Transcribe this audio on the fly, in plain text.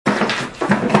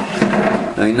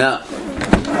Now,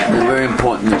 a very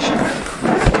important Mishnah.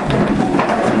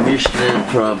 The Mishnah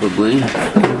probably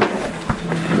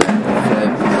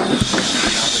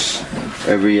affects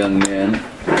every young man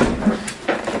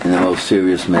in the most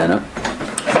serious manner.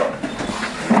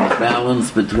 The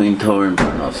balance between Torah and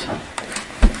Parnasa,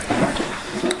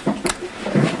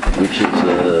 which is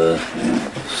a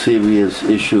serious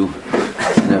issue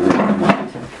in everyone's mind.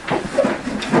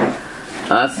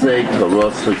 Asay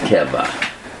Torotza Keva.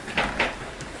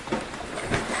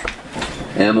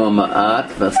 Emo Ma'at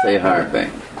Vasei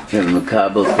Harbeng.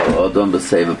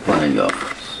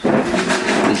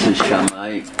 This is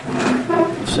Shammai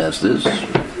who says this.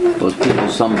 But people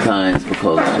sometimes,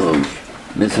 because of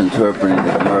misinterpreting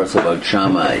the Gemara about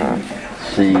Shammai,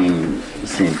 seem to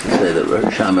say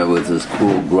that Shammai was this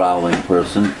cool, growling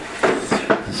person.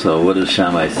 So what does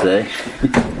Shammai say?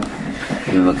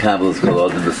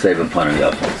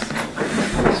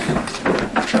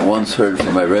 I once heard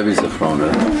from my Rebbe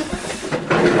Zechrona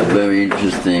a very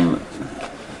interesting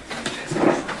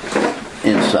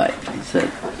insight. He said,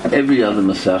 every other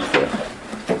Masechta,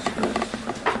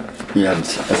 you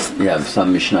have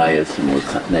some Mishnayos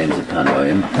with names of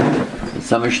Tanoim,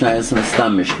 some Mishnayos and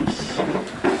some Mishnayos.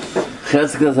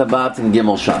 Cheskas Habat and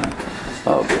Gimel Shana.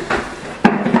 Okay.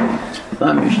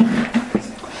 Some Mishnah.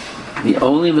 The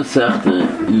only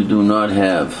Masechta you do not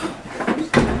have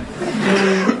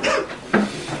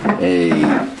a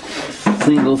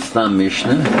single Stam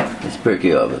Mishnah is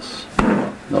Pirkei Avos.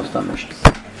 No Stam Mishnah.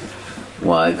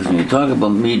 Why? Because when you talk about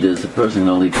Midas, the person can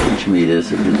only teach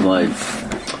Midas if his life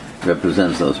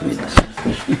represents those Midas.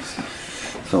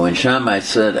 So when Shammai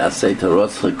said, Asay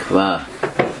Torotza Kva,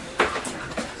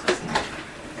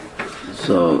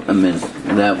 so, I mean,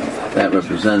 that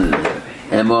represented it.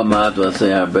 Emo Ma'at Vasei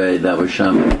Harbei, that was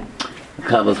Shammai.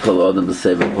 Kavos Kol Odom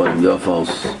B'Seva Podim Yofos,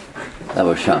 that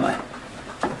was Shammai.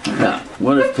 Now,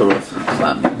 what is Torotza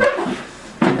Kva?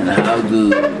 And how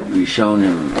do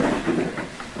Rishonim,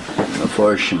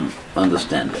 Meforshim,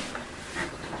 understand it?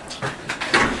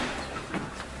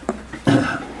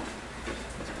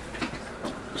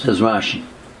 Says Rashi,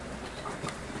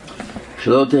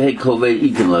 Shelo tehei kovei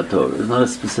ikin la Torah. There's not a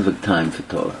specific time for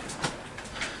Torah.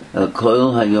 El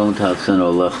kol hayom tatzen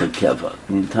olecha keva.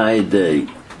 The entire day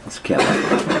is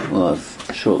keva. Well,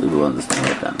 shortly we'll understand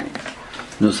what that means.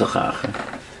 Nusach acher.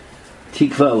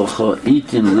 Tikva alocha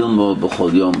itin lilmod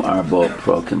b'chol yom arba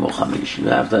prokim o chamish. You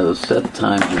have to have a set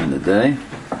time during the day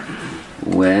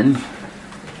when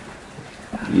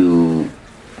you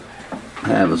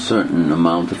have a certain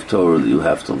amount of Torah that you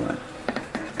have to learn.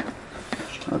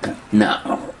 Okay.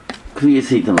 Now, Kriyas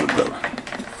Hitam Torah.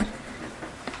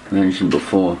 Mentioned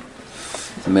before,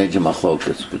 it's a major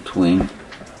machlokas between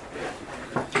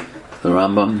the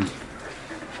Rambam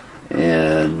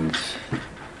and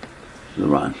the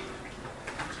Ran.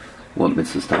 What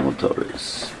mitzvah Talmud Torah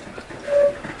is.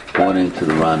 According to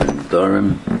the Ran and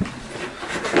Dorim,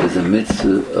 there's a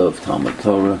mitzvah of Talmud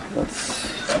Torah. That's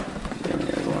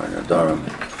Dorim,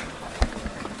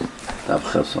 Tav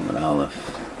Chesom and Aleph.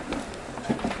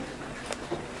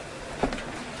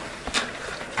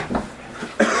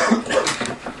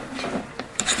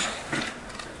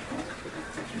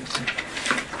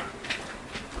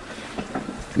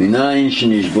 V'nayin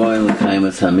shenishboin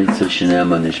l'kaimas hamitzvah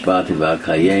shenema nishbati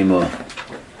v'akayemo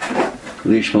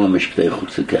lishmo mishptei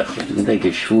chutzakecha. You can take a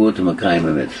shvuah to makayim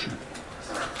a mitzvah.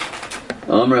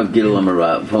 Omer of Gidol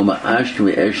Amarav, V'oma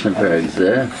ashkemi eshna perek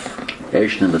zeh,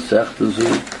 eshna masechta zu,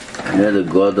 neder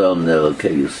godal neder ke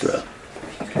Yisrael.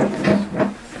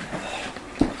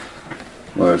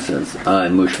 Or it says, I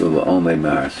mushva v'omei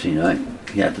mar Sinai.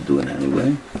 He had to do it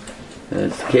anyway.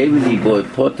 It's kevidi boy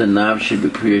pota navshi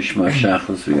b'kriyah shma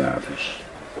shachos v'yarvish.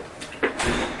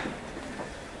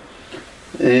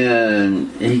 And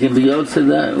he can be yotze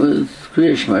that with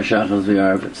kriyah shma shachos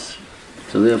v'yarvish.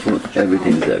 So therefore,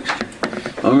 everything's extra.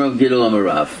 Omer of Gidol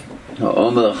Amarav,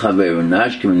 Omer l'chaveru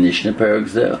nashkim nishna perek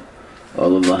zeh,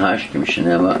 all of the hashkim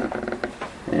shenema.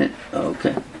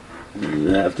 Okay, you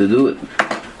have to do it.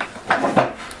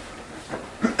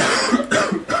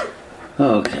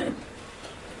 Okay.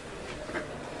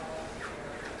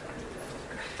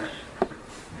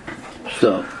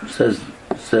 So says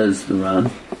the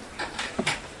Ran,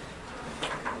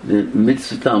 the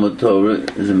mitzvah Talmud Torah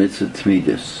is a mitzvah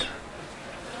tmidus. You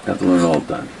have to learn all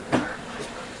the time.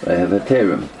 I have a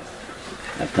terim.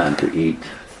 I have time to eat,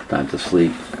 time to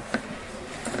sleep,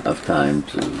 I have time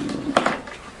to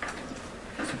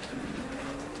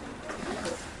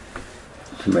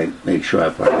make sure I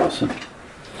parnasa.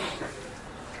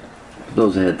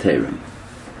 Those are heterim.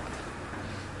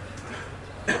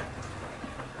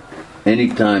 Any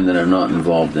time that I'm not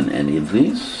involved in any of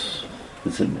these,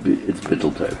 it's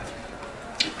bittul Torah.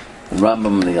 The Rambam,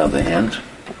 on the other hand,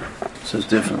 says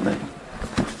differently.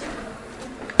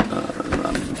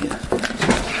 Rambam here.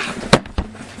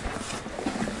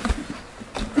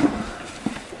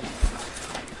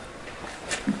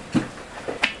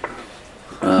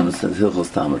 It says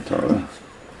Hilchos Talmud Torah.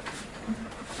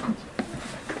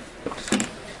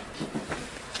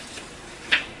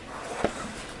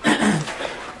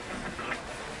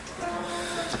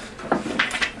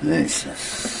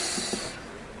 Jesus.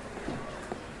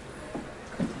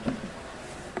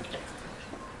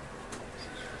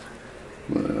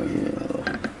 Where are you?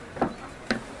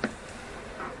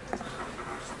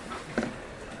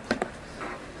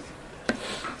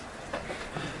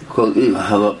 Kol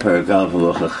halot paragraph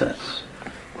halacha ches.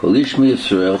 Kol ish mi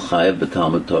Yisrael chayav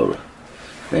b'talmud Torah.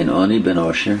 Ben ani ben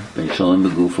osher, ben shalom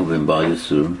begufo, ben bal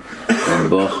yisur, ben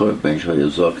bocher, ben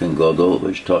shayazok and godol,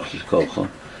 which tochish kolcha.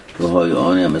 V'hoy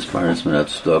aniamisparis minat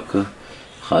stoka,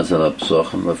 chazal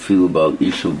apsochim, afilu bal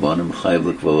ishu banim chayv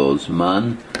l'kvalo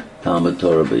zman, talmud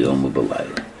Torah b'yom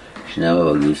u'balayla. Shnema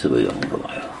bal yisa b'yom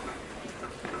u'balayla.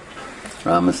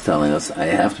 Ram is telling us, I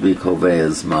have to be kovei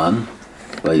zman,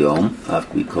 b'yom, I have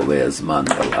to be kovei zman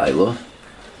b'layla,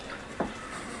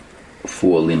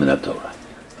 for liminat Torah.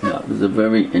 Now, there's a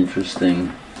very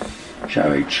interesting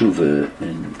Shari Tshuva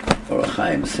in Orach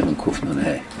Chaim Siman Kuf Nun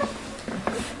Hey.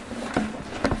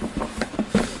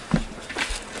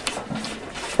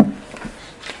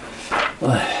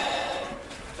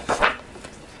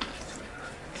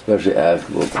 Especially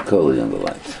applicable to Kol Younger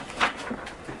Lights.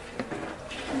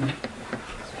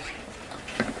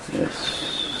 Yes.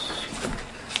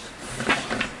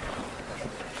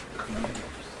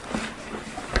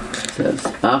 Says,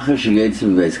 Acher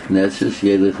sheyetzim beis knesses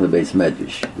yelich lebeis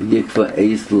medrash. Yikva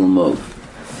eis l'lmod.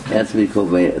 Has to be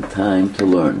called a time to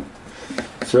learn.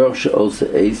 Tzorach she'osa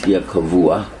eis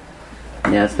yakavua.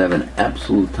 He has to have an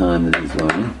absolute time that he's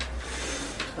learning.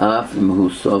 Af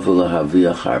imhu sofa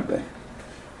lahaviyach harbe.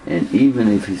 And even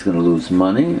if he's going to lose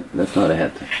money, that's not a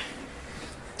heter.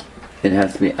 It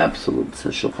has to be absolute,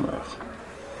 says Shulchan Aruch.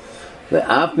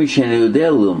 Ve'af mishenu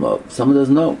yudei l'lmod. Someone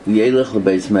doesn't know. Yelich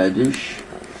lebeis medrash.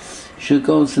 Should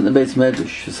go in the base medrash.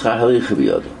 Schach halicha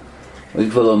biyodo.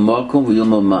 V'yikvalo mokum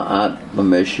v'yilmo ma'at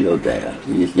b'mesh yodea.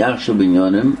 Yachshu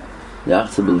binyonim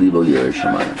yachsa b'libo yer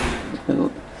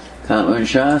shamayim. Can't learn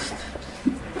Shast.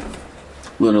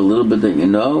 Learn a little bit that you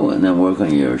know, and then work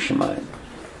on yer shamayim.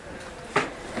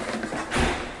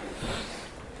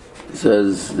 It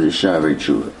says the Shari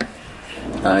Tshuva.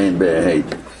 Ayin Be'er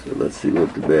Heitev. So let's see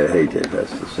what the Be'er Heitev has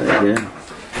to say here.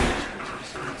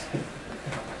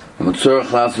 Mitzor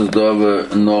Chasus Dover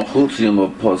Nochutz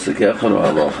Yom Posek Echad or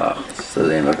Alochach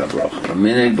Salem Akabrach.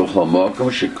 Aminig B'chol Mokum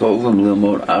Shekovim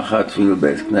Limor Achat Tfilah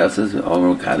Beis Knesses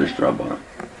Omer Kaddish Rabbanim.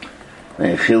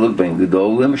 Ein Chiluk Ben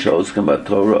Gedolim She'oskem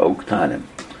BaTorah O Ktanim.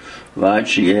 V'ad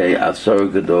Sheyeh Atzor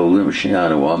Gedolim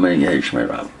She'yanu Omer Yeh Shmei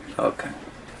Rab. Okay.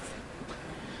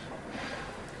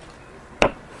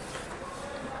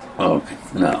 Okay.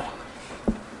 Now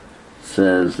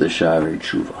says the Shari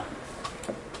Tshuva.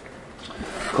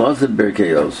 Cause of Birkei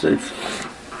Yosef,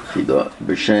 Chidot,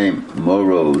 B'Shem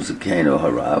Moro Zakeno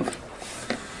Harav,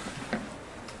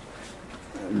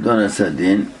 Dona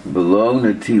Sadin, below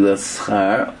Natila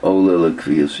Schar, Ola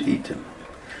Lekviyas Itim.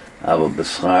 Ava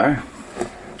B'Schar,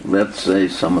 let's say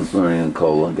someone's learning in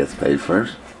Kola and gets paid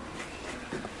first.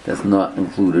 That's not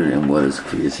included in what is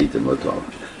Kviyas Itim Otov.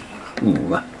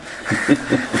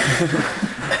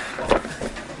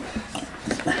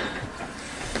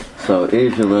 So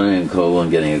if you're learning in Kola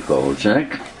and getting a Kola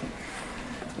check,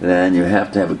 then you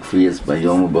have to have a Kriyas by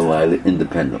Yom B'Layla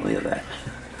independently of that.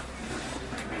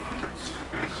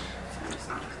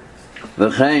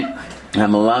 V'chein,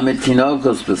 ha'malamed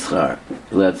tinokos b'schar.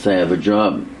 Let's say I have a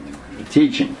job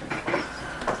teaching.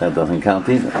 That doesn't count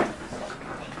either.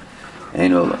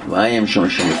 V'ayim shom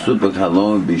shemasupak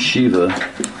halom b'yeshiva.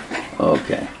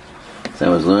 Okay. So I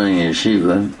was learning in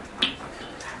yeshiva.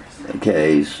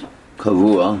 Okay,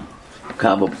 kavua.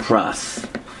 Kabel pras.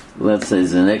 Let's say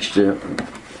it's an extra,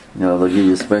 they'll give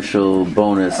you a special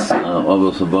bonus,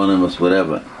 almost a bonus,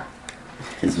 whatever.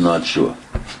 It's not sure.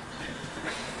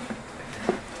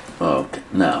 Okay,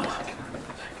 now,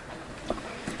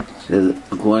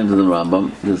 according to the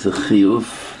Rambam, there's a chiyuv,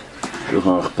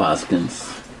 Shulchan Aruch Paskins.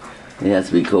 It has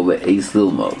to be called by Eis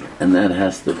Lilmod, and that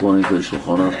has to, according to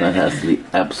Shulchan Aruch, that has to be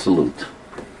absolute.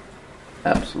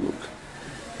 Absolute.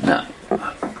 Now,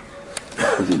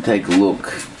 if you take a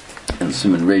look in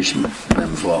Siman Reish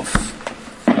Memvav,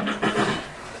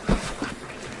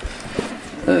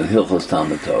 Hilchos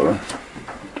Talmud Torah,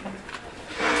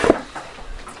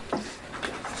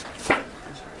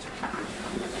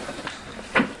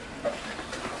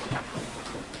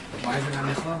 Why is it not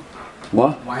Nichla?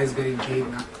 What? Why is getting paid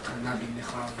not being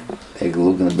Nichla? Take a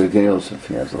look in the Birkei Yosef.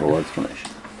 He has the whole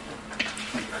explanation.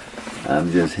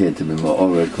 I'm just here to be more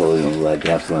over calling him like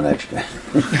you have to learn extra.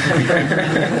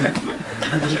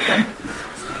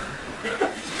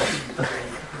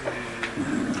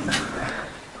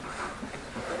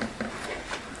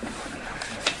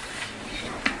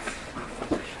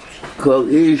 Kol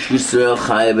ish Yisrael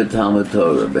chayav b'talmud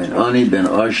Torah ben Ani ben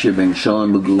Arshe ben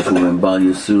Shalom b'gufu ben Bal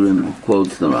Yisurim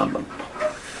quotes the Rambam.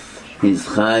 He's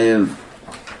chayav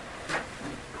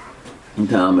in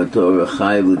Talmud Torah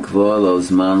chayav l'kvor lo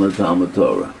zman l'Talmud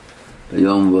Torah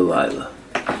b'yom v'layla.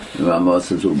 The Rambam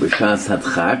says u'b'shas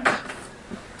hadchak.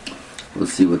 We'll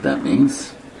see what that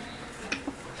means.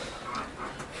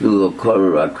 V'lo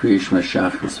korah akrish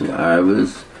mashachas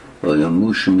v'arvas v'lo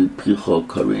yamushim miprichol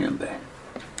korinam ben.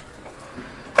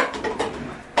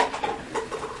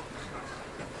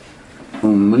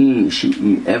 ומי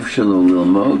שאפשר לו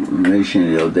ללמוד מפני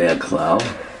שיודע כלל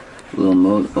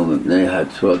ללמוד או מפני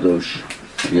הטרודוש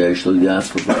שיש לו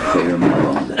יסף אחר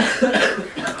מלומד.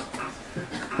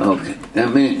 Okay, that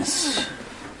means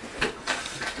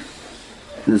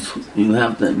this, you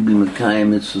have to be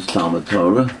Mekayim Mitzvahs Talmud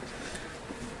Torah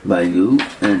by you,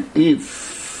 and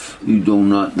if you do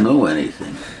not know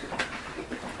anything,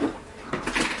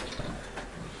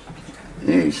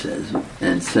 he says,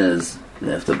 you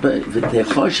have to pay.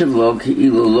 ותחושב לו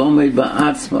כאילו לומד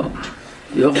בעצמו.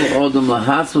 יוכל אודם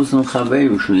להצוס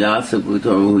ולחבר שהוא יעסק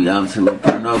בתורה והוא ימצא לו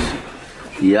פרנסה.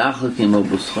 יחלק עמו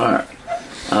בשכר.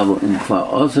 אבל אם כבר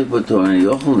עוסק בתורה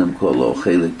יוכל למכור לו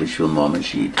חלק בשביל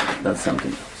ממש ייתן. That's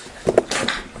something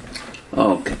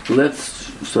else. Okay,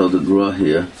 so the Gra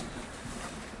here.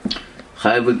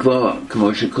 חי וקבוע,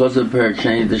 כמו שכוזר פרק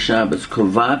שני דשבס,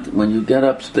 קובעת, when you get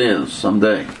upstairs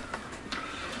someday,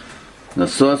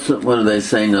 Nasosa, what are they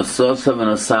saying? Nasosa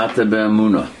v'nasata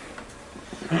be'amuna.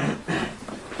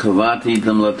 Kavati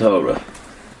itam la Torah.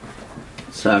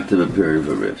 Sakta b'piri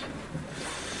v'riv.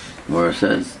 Where it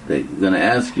says, they're going to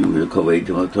ask you, you're kavati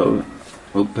itam la Torah.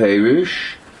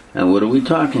 Uperish, and what are we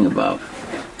talking about?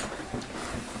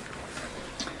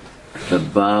 The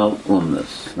Baal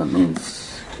Umnas. That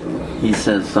means, he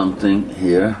says something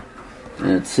here,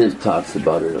 and Tziv talks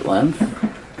about it at length,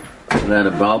 that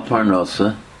a Baal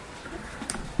Parnosa,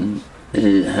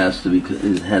 it has the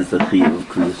chiyuv of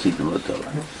kriyasitim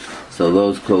l'Torah. So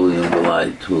those kolim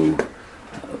belai to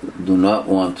do not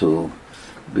want to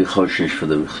be choshish for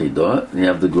the chidah. You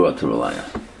have the Gra to rely on.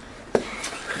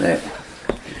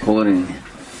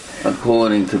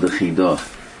 According to the chidah,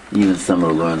 even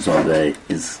someone who learns all day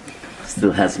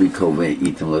still has to be kovei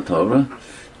itim l'Torah,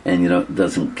 and it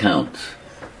doesn't count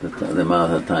the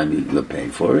amount of time you pay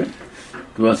for it.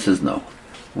 Gra says no.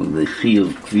 When the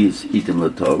chiyuv kviz itim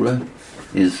l'Torah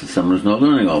is someone who's not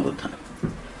learning all the time.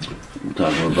 We're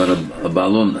talking about a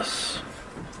balumnus.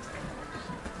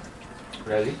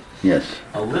 Ready? Yes.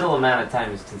 A little amount of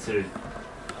time is considered.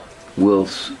 We'll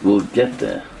get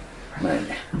there.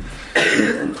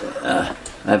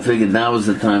 I figured now is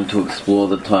the time to explore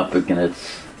the topic in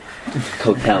its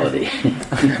totality.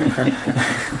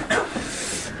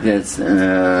 Yes,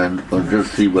 we'll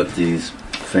just see what these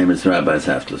famous rabbis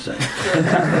have to say.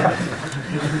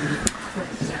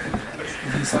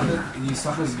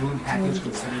 Yisach's moon package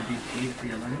considered being paid for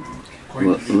your learning?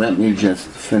 Well, let me just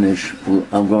finish.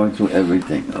 I'm going through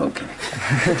everything. Okay.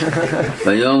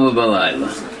 Vayom u'balayla.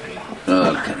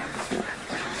 Okay.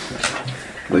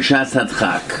 B'shas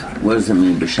hadchak. What does it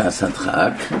mean, b'shas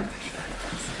hadchak?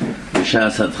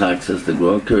 B'shas hadchak, says the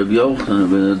Gra, Rabbi Yochanan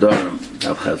ben Adoram,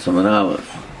 Avchat Soman Aleph.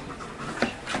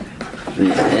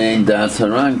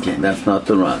 That's not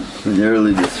the Ran.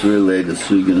 Nearly the Sfir lay the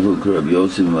Sugin Hu Rabbi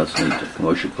Yosef Masnita,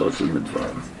 Moshe Kosev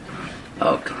Midvar.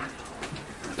 Okay.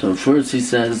 So first he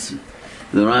says,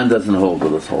 the Ran doesn't hold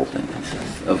with this whole thing, he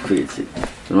says, of Kriyatzi.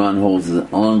 The Ran holds an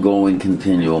ongoing,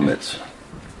 continual mitzvah.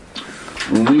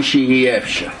 Umishi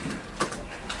Yefsha.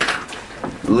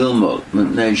 Lilmod.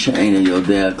 Mnei she'ena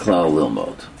yodea klal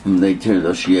lilmod. Mnei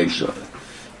tirdosh yeshor.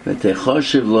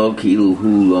 V'techoshev lo ki'ilu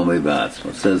hu lo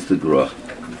me'ba'atzmo, says the Gra.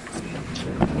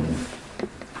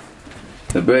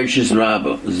 V'bereshis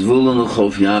Rabba, Zvulun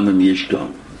l'chof yamim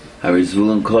yishkon, hari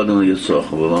Zvulun kodem l'yosocha,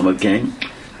 v'lo makein,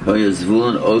 hoya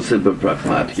Zvulun osek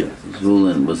b'pragmatia.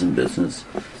 Zvulun was in business.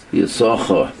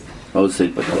 Yosocha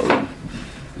osek b'kolim.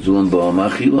 Zvulun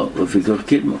bo'amachilo, l'fikoch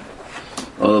kidmo.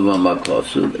 Olav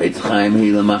ha'makosuv, eitz chaim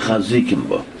hi l'machazikim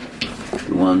bo.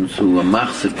 The ones who are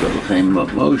machzik bo, l'chaim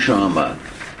Moshe Amar.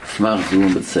 Smach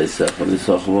Zvulun b'tzei sechel,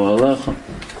 Yosocha v'alecha.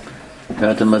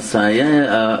 Kata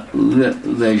Masayeh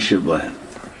le'ishev bohem.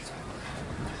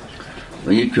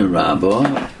 Vayikra Rabba,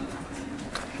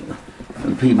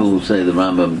 people who say the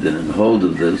Rambam didn't hold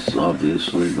of this,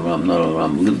 obviously, the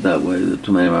Rambam lived that way, the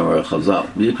too many Rambam Chazal.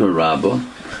 Yikra Rabbo,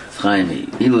 Chaimi,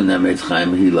 Ilu Nemetz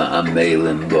Chaimi La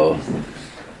Amelim Bo,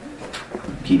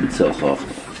 Keep it self off.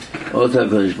 Ota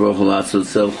Kodesh Baruch Hu Latzo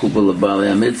Self Chupa Lebali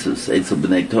HaMitzvos, Eitzel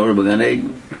B'nei Torah B'Gan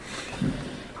Eden.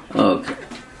 Okay.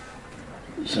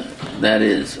 So, that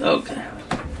is, okay.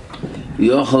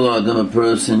 Yochel Adam, a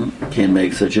person can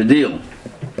make such a deal.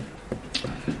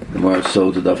 The more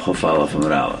so to Daf Chafala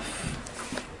from Aleph.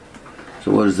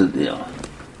 So what is the deal?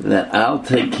 That I'll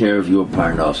take care of your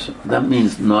parnosa. That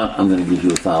means not I'm going to give you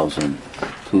 1,000,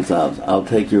 2,000. I'll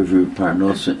take care of your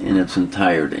parnosa in its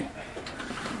entirety.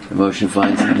 The Moshe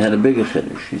Feinstein had a bigger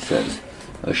chiddush. He says,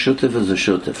 a shutif is a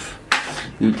shutif.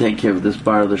 You take care of this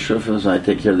part of the shufas, I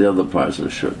take care of the other parts of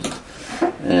the shutif.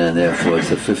 And therefore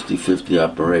it's a 50-50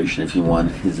 operation if you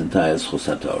want his entire Schus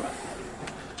HaTorah.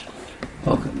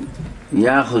 Okay.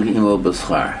 Yachol imo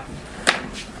b'schar.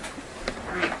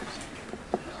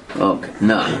 Okay,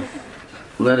 now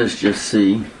let us just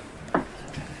see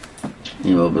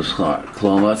imo b'schar.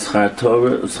 Klomat schar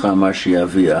Torah schar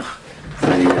Mashiach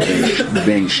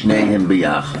ben shneihim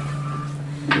b'yachad.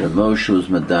 The Moshe was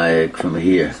medayek from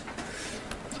here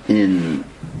in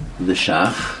the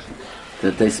Shach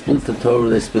that they split the Torah,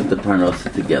 they split the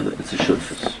Parnosa together. It's a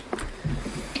shutfus.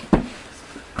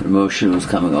 The Moshe was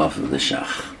coming off of the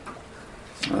Shach.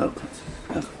 Okay.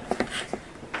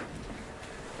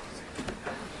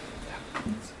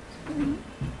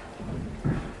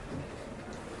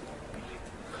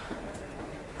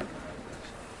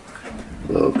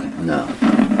 Okay, now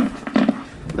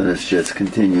let us just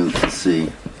continue to see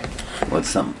what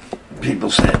some people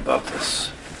say about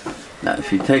this. Now,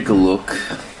 if you take a look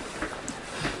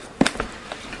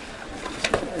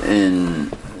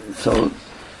in, so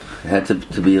it had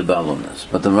to be a balance,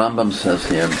 but the Rambam says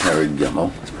here in Perek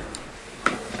Gimel,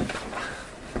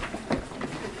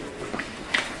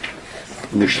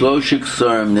 Nishloshik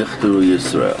Sarim Nichturu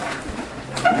Yisrael,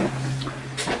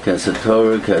 Kesa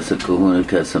Torah, Kesa Kahuna,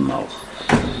 Kesa Malchus.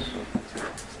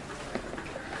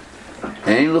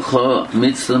 Ein L'cha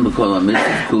Mitzvah B'kol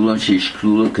HaMitzvah Kulan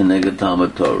Shishkula Keneged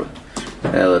Talmud Torah.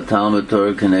 Ela Talmud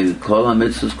Torah Keneged Kol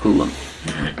HaMitzvah Kulan.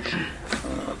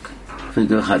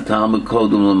 Fikach HaTalmud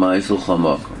Kodum L'Maisel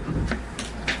Chomokum.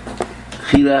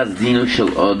 Chilas Dinu Shel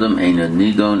Odom Eina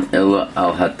Nidon Ela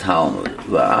Al HaTalmud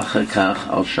V'achar Kach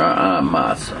Al Shara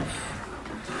Ma'asav.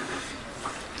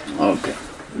 Okay,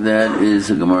 that is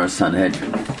a Gemara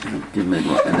Sanhedrin. Give me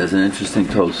one. And there's an interesting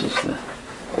Tosas there.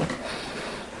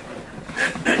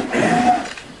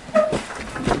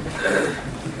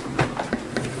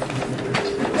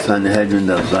 Sanhedrin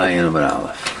Daf Zayin Amar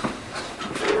Aleph.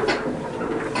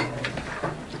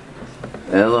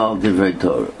 El al divrei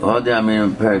Torah. Hodi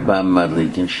Amirim Perek Bab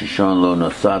Madlikin Shishon Lo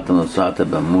Nosata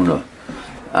B'Amuna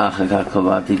Achar Kach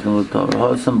Chavati Ken L'Torah.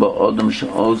 Hosam Ba'odom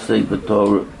She'osek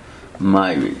B'Torah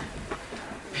Mayri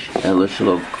Ela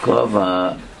Shelo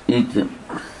Kova Itim.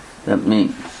 That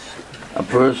means a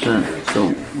person.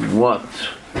 So what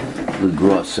the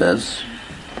Gra says,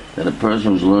 that a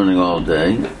person who's learning all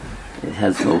day, it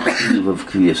has no chiyuv of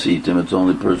kriyas itim. It's the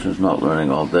only person who's not learning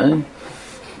all day.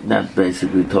 That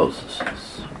basically tells us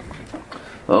this.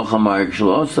 The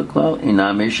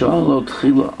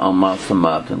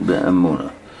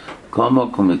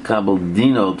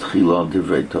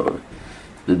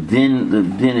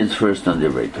din is first on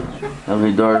divrei Torah.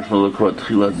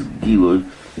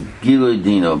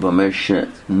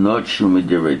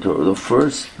 The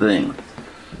first thing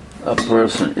a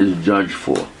person is judged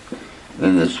for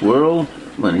in this world,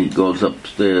 when he goes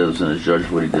upstairs and is judged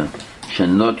for what he did,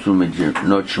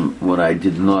 what I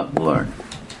did not learn.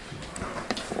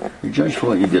 You're judged for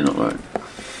what you didn't learn.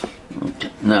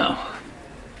 Okay. Now,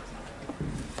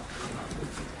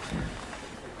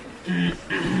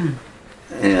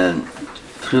 and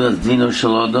Tchilas Dino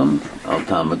Shalodom Al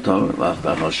Talmud Torah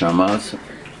V'Achar Al Shamas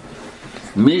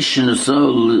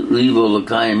Mishnusah Livo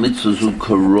L'Kayim Mitzvah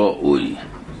Karo'ui.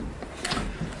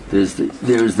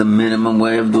 There's the minimum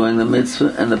way of doing the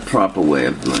mitzvah and the proper way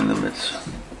of doing the mitzvah.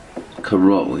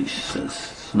 Karo'ui, she says.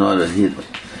 It's not a hidden.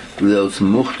 He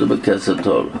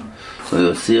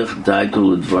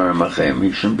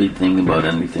shouldn't be thinking about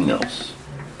anything else.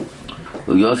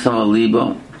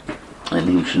 And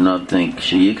he should not think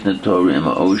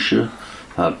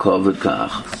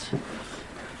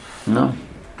no.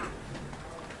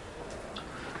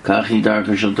 Kachi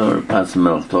darker shel Torah pas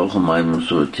melch tocha mayim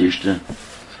sur tishte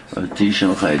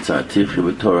tishem chaytzar tichi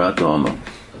b'Torah Omer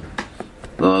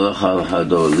lo alach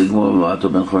hado ligmo v'ato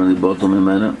ben chorni boto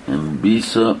mimena and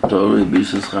bisa Torah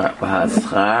bisa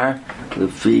schar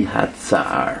lefi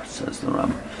hatzar, says the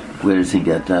Rambam. Where does he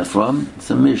get that from? It's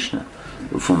a Mishnah.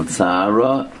 From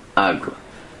Tzara Agra.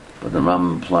 But the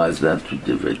Rambam applies that to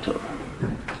Divrei Torah.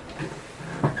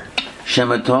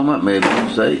 Shematoma, maybe I'll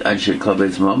say, I should call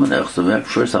this moment,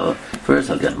 first I'll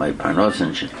get my parnos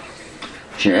and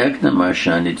she'ekna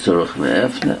marshani tzorach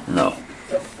ve'efne. No.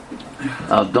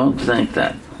 Don't think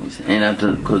that.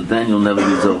 Because then you'll never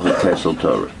be zocher kesel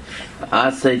Torah.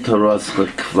 Asay toros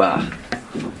v'kva,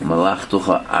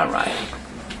 malachtucha aray.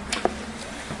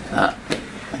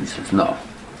 He says, no.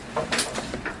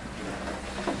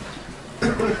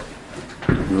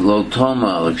 Lo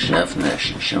toma l'kshefne,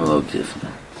 shem lo tifne.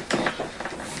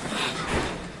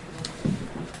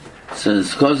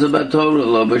 Says, "Cause about Torah,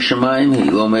 lo b'shamayim hi,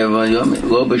 lo me'avayomi,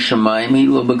 lo b'shamayim hi,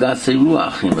 lo b'gatzei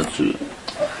ruach hi matzuyo,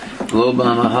 lo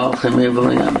b'amahal hi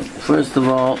me'avayomi." First of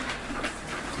all,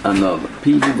 another.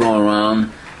 People go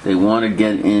around, they want to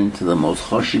get into the most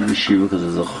choshev yeshiva because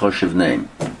it's a choshev name.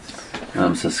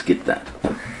 So skip that.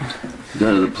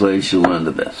 Go to the place you learn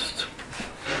the best.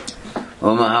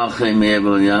 Lo mahal hi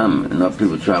me'avayomi. Enough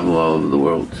people travel all over the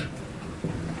world.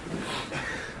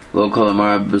 Lo kol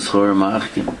amar b'schor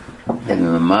ma'achkim. If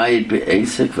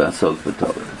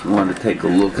you want to take a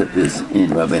look at this in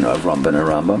Rabbeinu Avram ben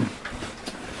Arambam,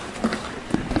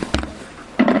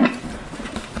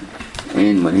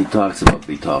 and when he talks about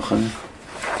bitachon,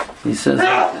 he says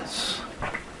like this.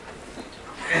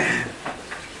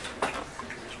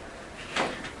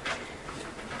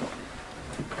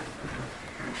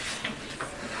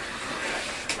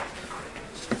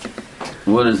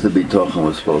 What is the bitachon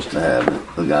we're supposed to have?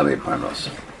 L'gabe parnos.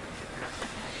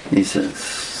 He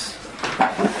says,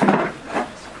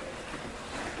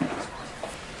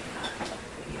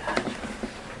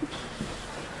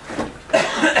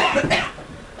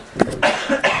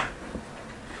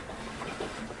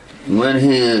 when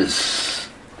he is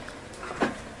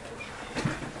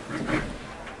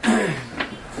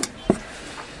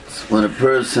when a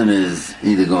person is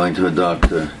either going to a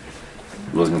doctor,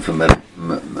 looking for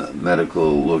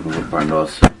medical, looking for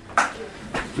parnos,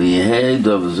 whenever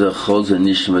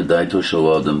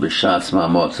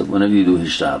you do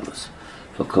hishtadlus,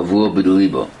 for kavua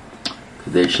b'libo,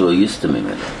 kadei shelo yistem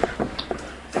mimenu,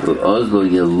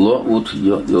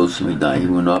 he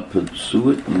will not pursue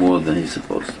it more than he's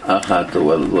supposed to.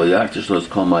 Lo yaktish lo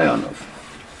kol mayonov.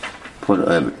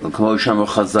 K'mo shamer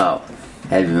Chazal,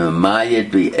 have you mamayet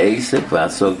b'esek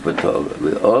v'asok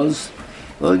b'torah.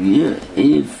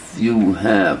 If you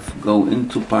go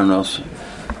into parnos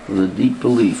with a deep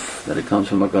belief that it comes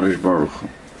from HaKadosh Baruch Hu,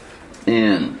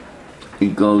 and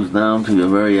it goes down to your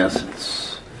very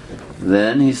essence,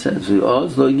 then he says,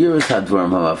 most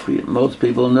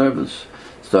people are nervous.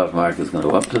 Stock market is going to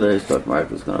go up today, stock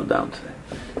market is going to go down today.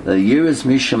 The year is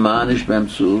Mishamanish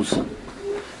Bemtsuusim,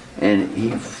 and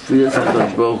he feels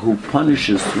HaKadosh Baruch Hu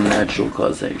punishes through natural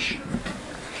causation.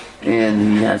 And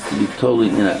he has to be totally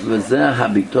in it.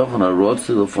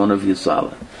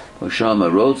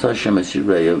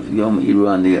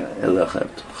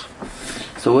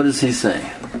 So what does he say?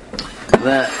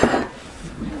 That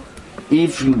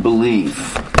if you believe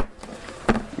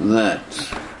that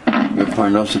your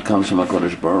parnasa comes from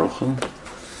HaKadosh Baruch Hu,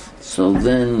 so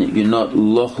then you're not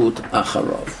lochut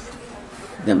acharov.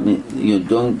 That means you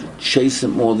don't chase it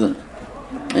more than,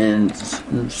 and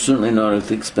certainly not at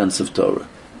the expense of Torah.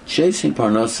 Chasing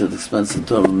parnasa at the expense of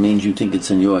Torah means you think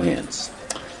it's in your hands.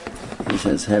 He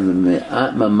says, which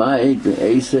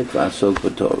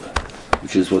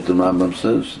is what the Rambam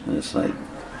says. And it's like,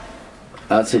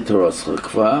 now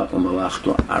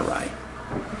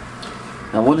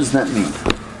what does that mean?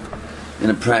 In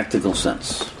a practical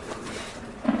sense.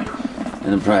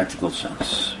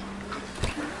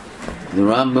 The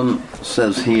Rambam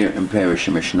says here in Perish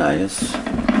Mishnayos,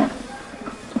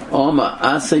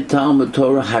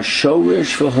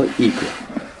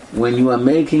 when you are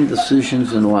making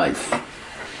decisions in life,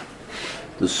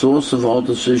 the source of all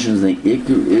decisions, the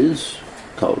ikr, is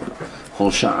Torah.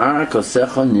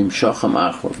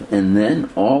 And then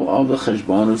all other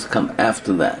cheshbonos come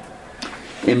after that.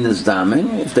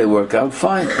 If they work out,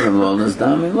 fine. If they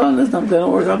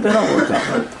don't work out, they don't work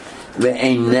out. And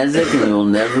you will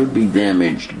never be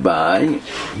damaged by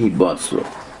hibatzro,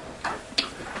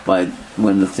 by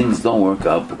when the things don't work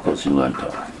out because you learn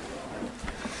Torah.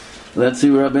 Let's see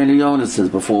what Rabbeinu Yonah says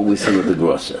before we see what the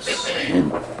Gra says.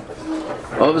 And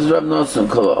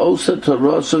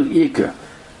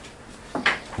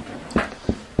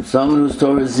someone whose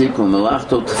Torah is equal,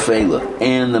 melachto tefela,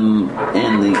 and the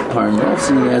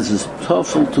parnasi has his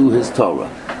tofel to his Torah.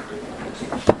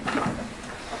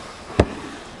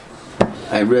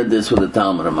 I read this with a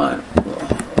Talmud of mine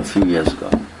a few years ago.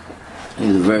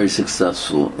 He's very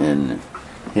successful in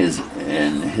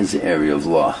his area of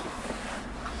law.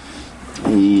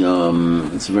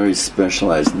 It's a very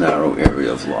specialized, narrow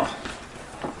area of law.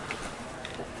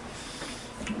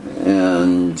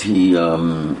 And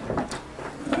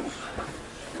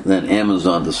then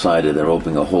Amazon decided they're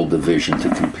opening a whole division to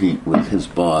compete with his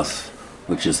boss,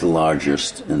 which is the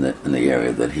largest in the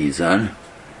area that he's in.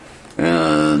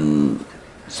 And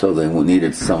so they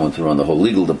needed someone to run the whole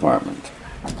legal department.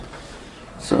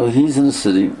 So he's in the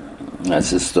city.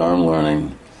 That's his storm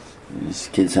learning. His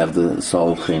kids have the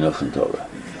solid chinuch and Torah.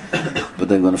 But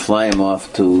they're going to fly him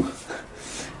off to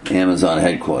Amazon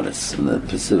headquarters in the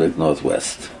Pacific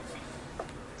Northwest.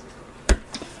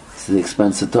 It's the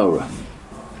expense of Torah.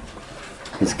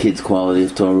 His kids' quality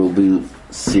of Torah will be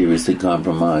seriously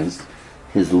compromised.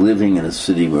 His living in a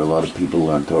city where a lot of people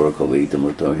learn Torah, Kolitim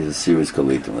L'Torah, he's a serious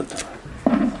Kolitim L'Torah.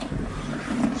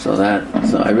 So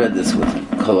I read this with him.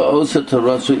 Kala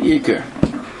Toratsu Iker.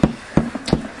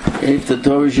 If the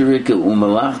Torah is your Iker,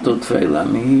 Umalachto Tfeila. I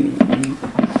mean,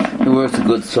 he works a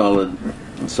good, solid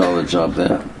job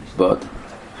there. But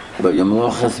your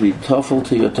malach has to be tough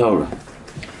to your Torah.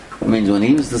 It means when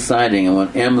he was deciding, and when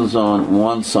Amazon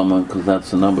wants someone, because that's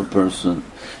the number person,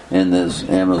 and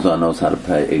Amazon knows how to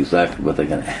pay exactly what they're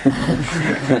going to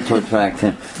to attract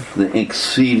him, the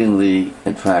exceedingly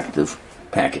attractive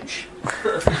package.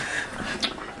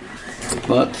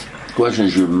 But the question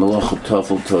is, your malach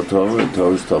tough to Torah,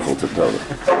 Torah is tough to Torah.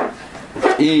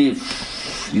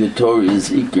 If your Torah is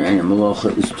Iker and your malach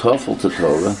is tough to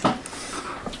Torah,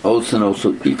 also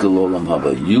Iker Olam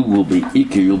Haba. You will be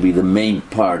Iker, you'll be the main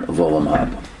part of Olam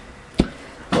Haba.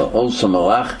 But also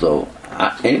Malachto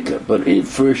Iker. But if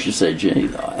first you say, gee,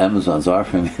 Amazon's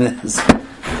offering me this,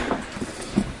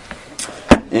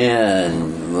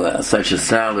 and such a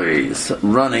salary,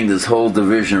 running this whole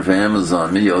division for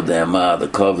Amazon, Mio Dama, the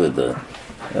cover, the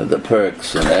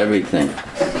perks and everything.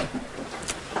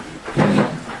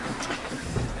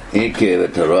 Iker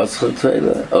v'tarascha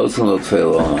tefila, also no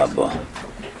tefila Olam Haba.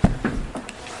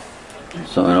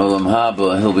 So in Olam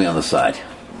Haba, he'll be on the side.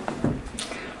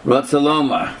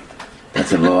 Ratzalomar.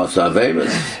 That's in Loas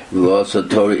Averis. Loas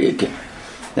Torah Iker.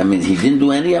 That means he didn't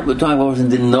do any of it. We're talking about a person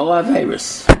who didn't know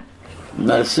Averis.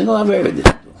 Not a single Averis didn't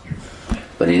do.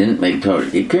 But he didn't make Torah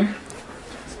Iker.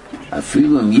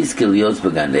 Afilu Yiskel Yos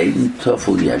B'Gan Eden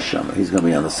Toful Yeshama. He's going to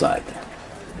be on the side.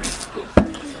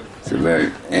 It's a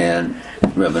very... And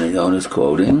Rabbi Nidon is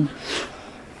quoting,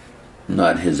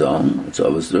 not his own. It's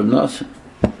always Reb Nosson.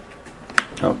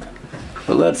 Okay.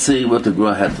 But let's see what the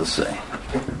Gra had to say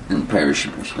in Parish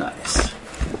Mishnayos.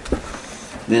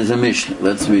 There's a Mishnah.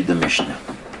 Let's read the Mishnah.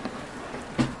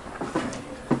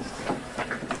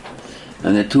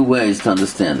 And there are two ways to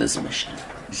understand this Mishnah.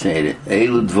 We say it,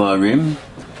 Eilu Dvarim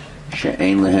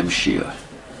She'ein Lehem Shiur.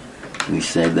 We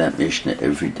say that Mishnah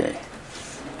every day.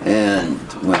 And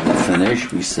when we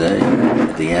finish, we say,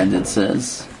 at the end it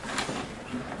says,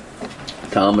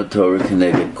 Talmud Torah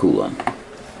Keneged Kulam.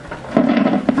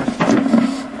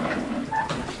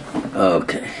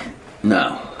 Okay,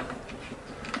 now,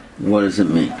 what does it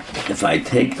mean? If I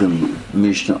take the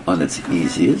Mishnah on its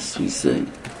easiest, we say,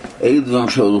 Eidvam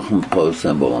Sholuchim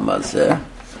Posem Bolam Hazeh,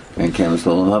 and Kemes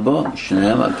Olam Haba,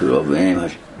 Shneim Akirov Ve'em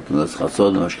Hashkemes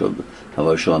Chasod Hashkod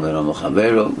Hava Shalom Eram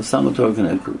Chavero, Talmud Torah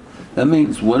Keneged Kulam. That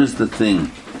means, what is the thing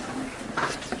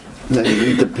that you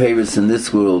read the Paris in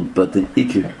this world, but the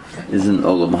Iker is in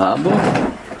Olam Haba?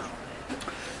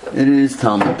 It is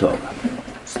Talmud Torah.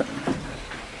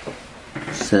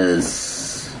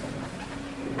 Says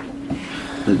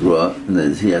the Gra,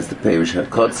 he has the Parish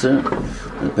HaKotzer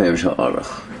and the Parish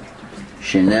HaArach.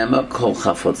 Shenema kol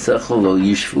chafotzecha lo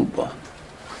yishvu ba.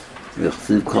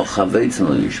 V'chziv kol chavetzim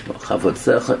lo yishvu ba.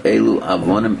 Chafotzecha elu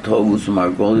avonim tovus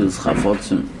u'margolius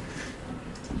chafotzim.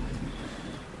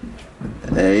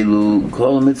 Elu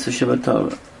kol mitzvah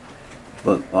shebatorah.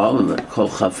 But all of it, kol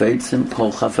chavetzim,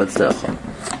 kol chafotzecha.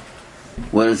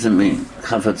 What does it mean?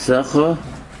 Chafotzecha,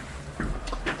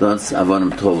 that's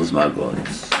avonim tovus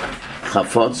margolius.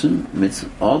 Chafotzim,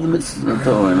 all the mitzvahs in the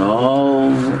Torah,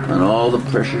 and all the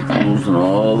precious jewels, and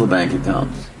all the bank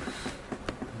accounts.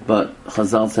 But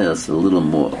Chazal says a little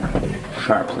more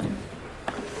sharply.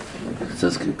 It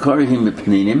says, "Korihim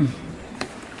mipninim,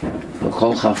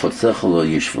 v'kol chafotzecha lo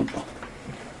yishvu bo."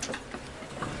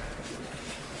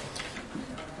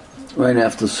 Right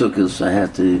after Sukkot, I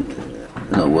had to.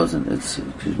 No, it wasn't. It's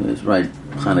right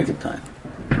Hanukkah time.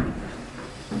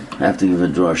 I have to give a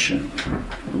drasha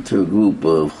to a group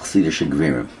of Chassidish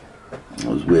Gvirim. It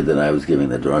was weird that I was giving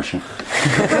the drasha.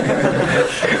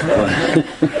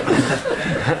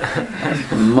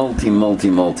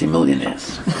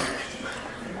 multi-millionaires.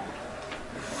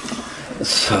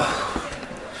 So,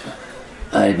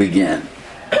 I began.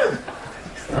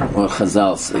 Or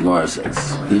Chazal, the Gemara says,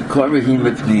 Yikorahim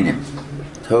epninim.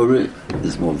 Torah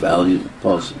is more valuable.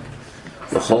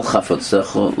 V'chol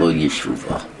chafotzecho lo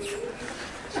yishvuva.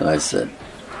 So I said,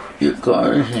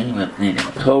 Yikorahim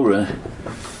epninim. Torah,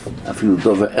 afilu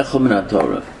dover echo min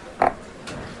Torah,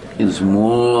 is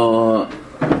more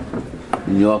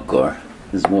yokar,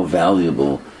 is more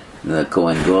valuable than the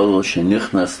Kohen Gadol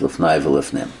shenichnas lefnai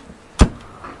v'lefnim.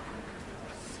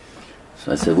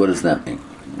 So I said, what does that mean?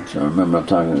 So I remember I'm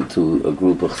talking to a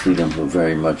group of Chassidim who are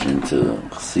very much into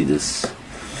Chassidus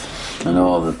and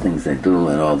all the things they do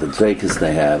and all the dveikus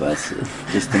they have. I said,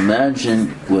 just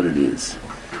imagine what it is.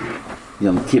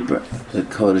 Yom Kippur, the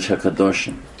Kodesh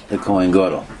HaKadoshim, the Kohen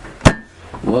Gadol.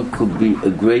 What could be a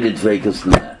greater dveikus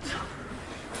than that?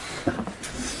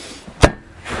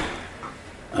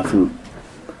 I feel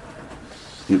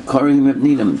Yikarim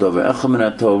Epnidim, Dover Echam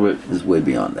and Torah is way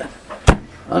beyond that.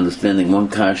 Understanding one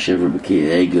kasher,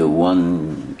 ega,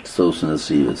 one sos and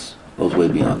asivas, goes way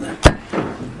beyond that.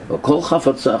 But kol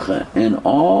chafatzacha, and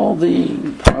all the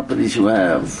properties you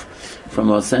have, from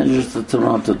Los Angeles to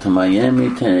Toronto to Miami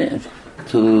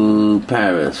to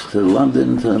Paris to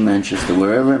London to Manchester,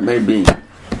 wherever it may be,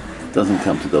 doesn't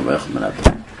come to Dover Echam and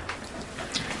Torah.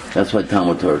 That's why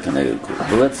Talmud Torah Keneged Kula.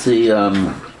 But let's see.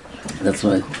 That's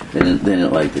why they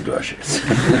didn't like the drushes.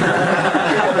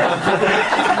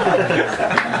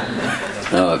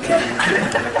 Okay.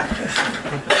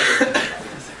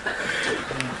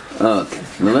 Okay.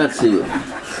 Now let's see.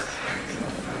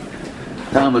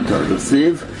 Talmud Torah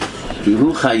Siv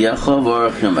Kihu Chayecha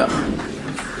v'Orach Yomecha.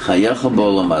 Chayecha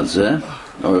b'Olam Hazeh,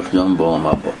 Orach Yom b'Olam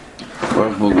Haba.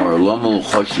 Orach B'Gemara Lo Melu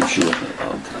Choshev Shulchan.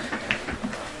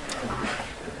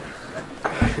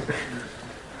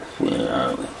 Where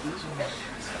are we?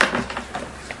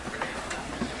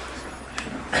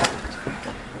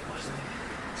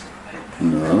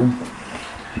 No.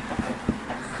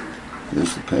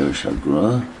 There's the Parish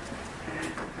Agra.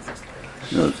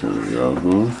 No, to the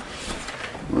Yahu.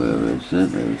 Where is it?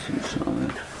 Maybe some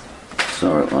song.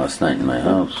 Saw it last night in my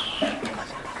house.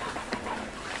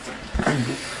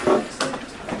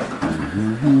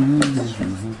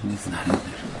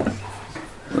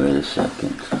 Wait a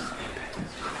second.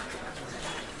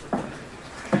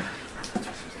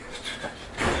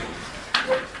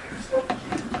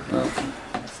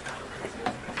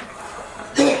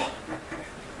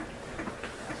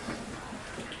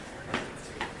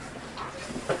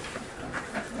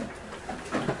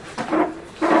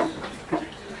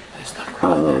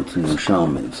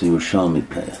 It's a Yerushalmi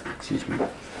pay. Excuse me.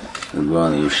 The Gemara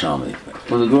on the Yerushalmi pay.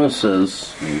 Well, the Gemara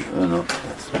says, no,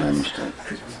 that's my mistake.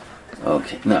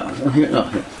 Okay, now, here.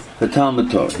 The Talmud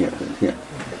Torah, here.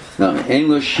 Now,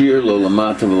 English shir lo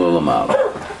lamata v'lo lamala.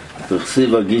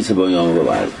 V'chsiva gisa bo yom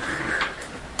v'layla.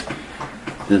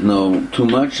 There's no too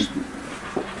much.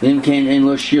 Then came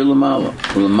English shir lamala.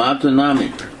 Lamata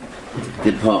nami.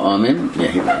 Did pa'amim? Yeah,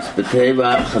 he was.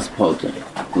 B'teva chaspote.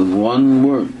 With one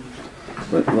word.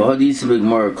 But what is the big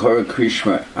more Kora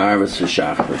Krishma Arvas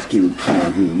V'Shachas Kilu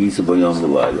Khan He Yisa Boyom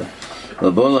V'Layla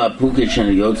L'Bola Apukich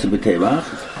and Yotze B'Tevach.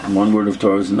 One word of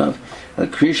Torah is enough. A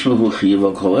Krishma Hu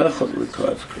Chiyav Kol Echad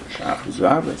because Shachas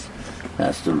V'Arvas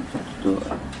has to do it.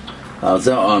 Al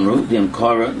Zeh Amru Dim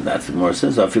Kora. That's the more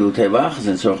says Afilu Tevach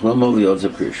and Tzorch Lomo V'Yotze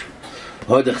Krishma.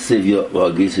 Hodach Siv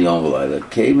V'Agisa Yom V'Layla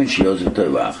Kevin Shiyotze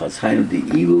B'Tevach As Hainu Di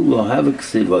Ilu Lo Havik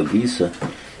Siv V'Agisa.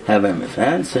 Have him if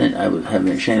and I would have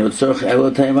him shane with tzorch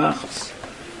elotayvachas.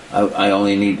 I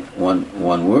only need one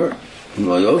word. Even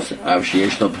though you have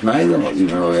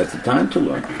the time to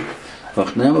learn.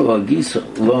 V'chnema v'agisa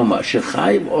loma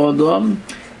shechayv odom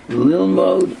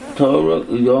lilmod Torah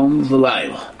yom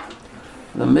v'layla.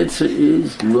 The mitzvah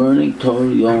is learning Torah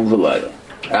yom v'layla.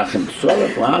 Achim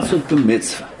tzorach l'asuk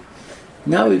b'mitzvah.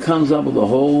 Now he comes up with a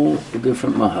whole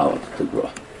different mahalach to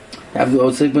grow. Have the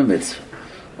osik b'mitzvah.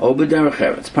 Obederach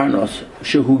Eretz, Parnos,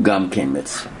 Shehu Gam Kein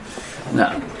Mitzvah.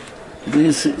 Now,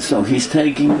 so he's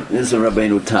taking, this is a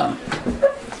Rabbeinu Tam.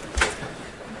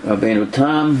 Rabbeinu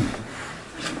Tam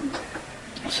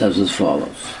says as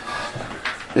follows.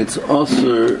 It's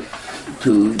also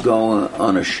to go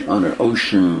on an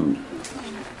ocean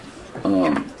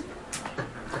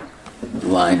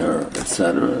liner,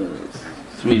 etc.,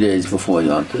 3 days before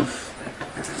Yontif,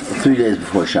 3 days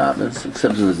before Shabbos,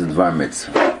 except if it's a Dvar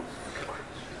Mitzvah.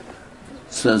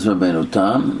 Says Rabbeinu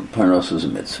Tam, Parnos is a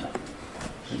mitzvah.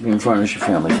 You can furnish your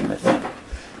family a mitzvah.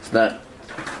 It's not.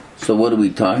 So what are we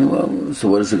talking about? So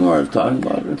what is the Gemara talking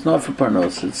about? It's not for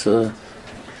Parnos.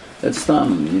 It's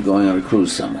Tam. You're going on a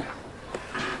cruise somewhere.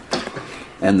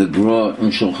 And the Gra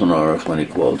in Shulchan Aruch, when he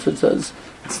quotes, it says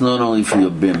it's not only for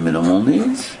your BIM minimal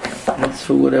needs. That's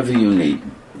for whatever you need.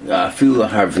 Afilu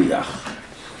harviach.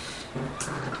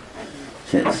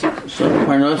 Yes. So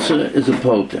parnasa is a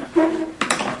poter.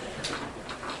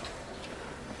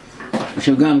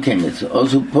 Shugam kemitz.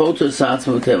 Also poter satz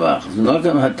v'tevach.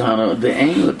 Nogam hatana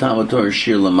de'ein l'tamator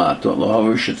shir lamato.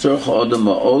 Lohaver shetzorch odem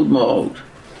ma'od ma'od.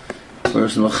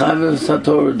 Person l'chaver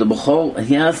sator the b'chol.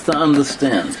 He has to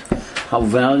understand how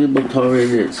valuable Torah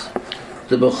it is.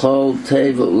 The b'chol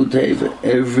teva uteva.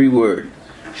 Every word.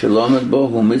 Shalom et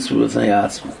bohu mitzvah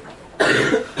v'thayatzma.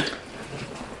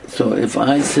 So if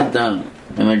I sit down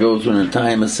and I go through an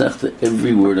entire Masechta,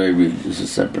 every word I read is a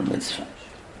separate mitzvah.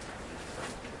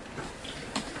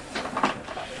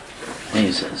 And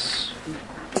he says,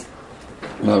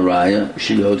 Maraya,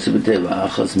 she yotze b'teva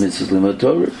achas mitzvahs lima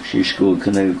Torah, she shkul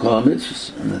k'neged kol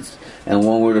mitzvahs, and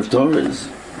one word of Torah is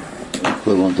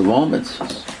equivalent of all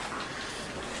mitzvahs.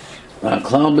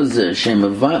 Ha'klal b'zeh, shem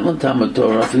avat l'tam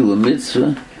Torah afilu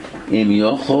mitzvah, im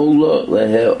yochol lo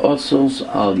lehe osos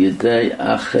al yedei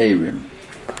acherim.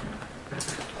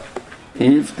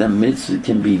 If the mitzvah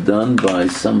can be done by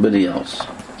somebody else.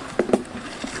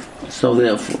 So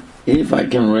therefore, if I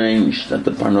can arrange that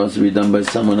the parnasa be done by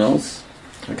someone else,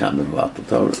 I can't be about the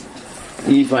Torah.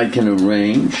 If I can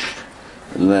arrange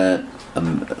that a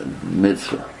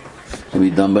mitzvah can be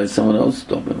done by someone else,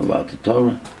 don't be about the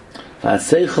Torah.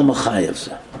 Seichel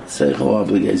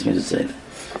obligates me to say that.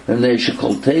 Then they should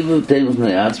call tevu from the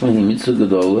atzma he mitzvah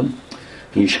gedolim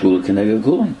he shkula k'neged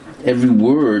kulam. Every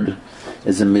word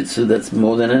is a mitzvah that's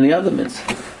more than any other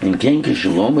mitzvah. In Ken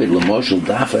Kishalom, Lamoshel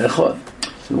Daf Echad.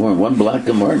 We're in one block of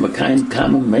Gemara, Makayim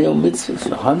Kama Meo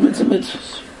mitzvahs, hundreds of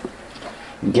mitzvahs.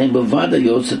 In Ken Bavada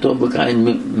Yosetov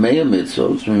Makayim Meo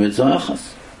mitzvahs, mitzvah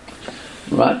achas.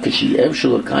 Rak Kashi Ev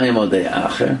Shalakayim Odei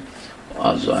Acher,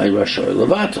 Azai Rashoy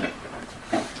Levato.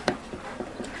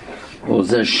 Or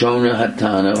Zeh Shona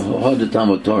Hatana, Hod the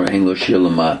Talmud Torah Englo Shir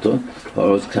Lamato,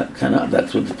 Horos Kana.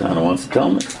 That's what the Tana wants to tell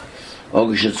me.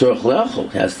 Ogish Tzorach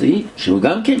Leachol has to eat.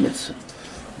 Shugam Ke mitzvah.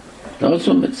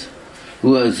 Also mitzvah.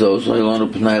 Who has those? Oilonu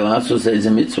Pnai Lasso says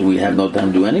a mitzvah. We have no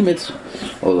time to do any mitzvah.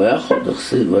 O Leachol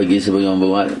Dechsid V'Agisa B'Yom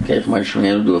B'Layla Keich Mar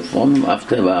Shmenu Do Afomim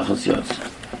Afte V'Achas Yotz.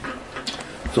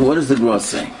 So what does the Gra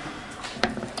say?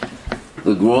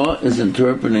 The Gra is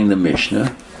interpreting the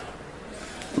Mishnah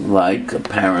like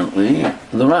apparently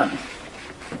the Ran.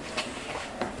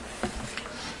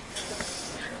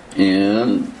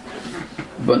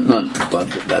 But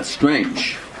that's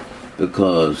strange,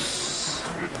 because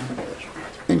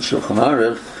in Shulchan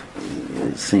Aruch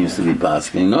it seems to be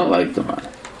passing not like the Ran.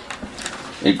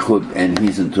 It could, and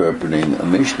he's interpreting a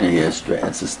Mishnah here straight.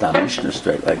 It's a Stam Mishnah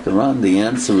straight like the Ran. The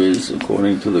answer is,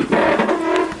 according to the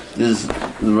Gra, is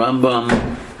the Rambam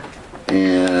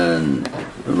and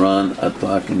the Ran are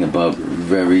talking about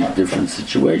very different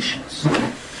situations.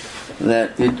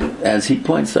 That it, as he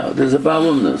points out, there's a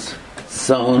balumnus,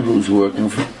 someone who's working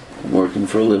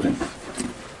for a living.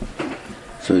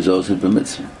 So he's also a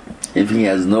mitzvah. If he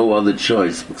has no other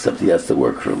choice except he has to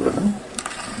work for a living,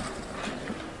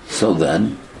 so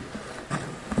then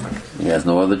he has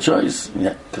no other choice,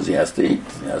 because he has to eat,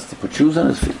 he has to put shoes on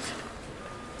his feet.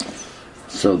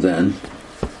 So then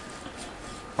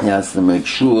he has to make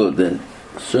sure that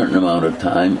a certain amount of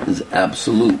time is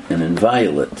absolute and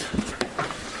inviolate.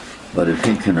 But if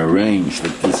he can arrange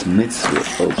that this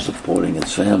mitzvah of supporting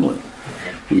his family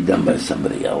be done by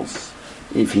somebody else,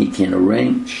 if he can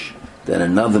arrange that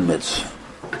another mitzvah,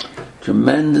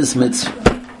 tremendous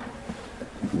mitzvah,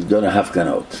 go to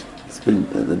Hafganot. It's been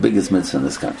the biggest mitzvah in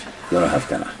this country. Go to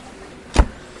Hafganah.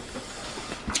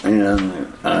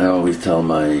 And I always tell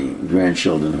my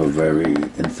grandchildren who are very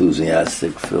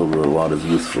enthusiastic, filled with a lot of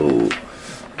youthful,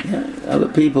 other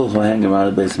people who hang around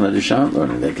the base Medrash aren't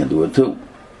learning, they can do it too.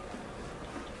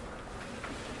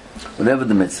 Whatever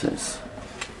the mitzvah is,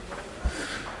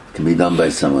 can be done by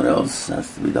someone else,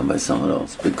 has to be done by someone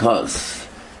else. Because,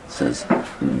 it says,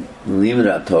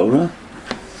 Limud Torah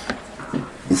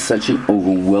is such an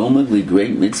overwhelmingly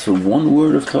great mitzvah. One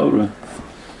word of Torah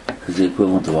is the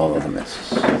equivalent of all other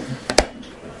mitzvahs.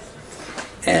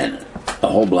 And a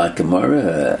whole black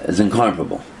Gemara is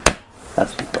incomparable.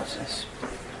 That's what the process.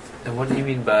 And what do you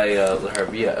mean by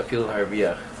L'Harviyah, appeal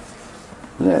L'Harviyah?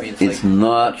 It's like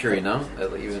not luxury, no?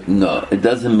 No, it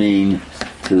doesn't mean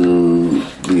to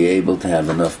be able to have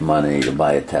enough money to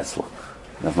buy a Tesla.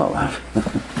 That's not what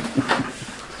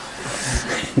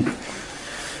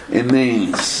it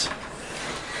means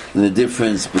the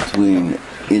difference between,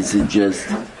 is it just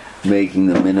making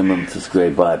the minimum to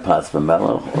scrape by Pas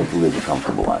V'Melech or to live a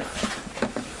comfortable life?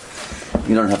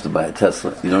 You don't have to buy a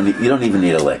Tesla. You don't even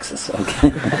need a Lexus,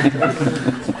 okay?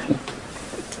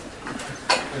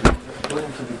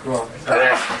 According to the Gra,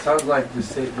 sounds like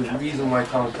the reason why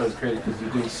Talmud Torah is created because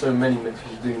you're doing so many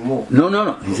mitzvahs, you're doing more.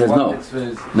 No. He says no.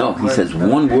 No, he says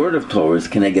one word of Torah is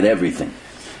connected everything.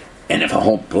 And if a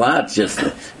whole plot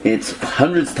it's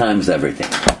hundreds times everything.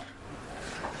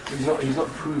 He's not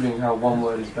proving how one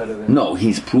word is better than... No,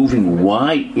 he's proving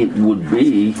why it would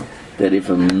be that if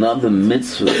another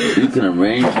mitzvah, you can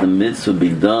arrange the mitzvah be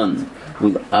done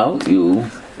without you,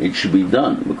 it should be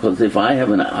done. Because if I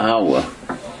have an hour,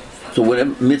 so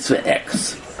whatever mitzvah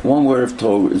X, one word of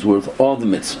Torah is worth all the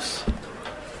mitzvahs,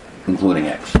 including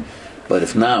X. But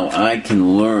if now I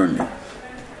can learn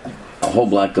a whole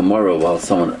block Gemara while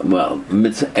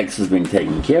mitzvah X is being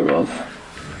taken care of,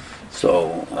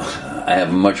 so I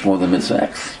have much more than mitzvah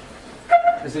X.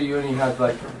 So you only have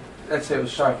let's say it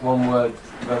was sharp one word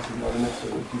versus another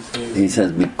mitzvah. Would you say? He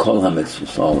says mikol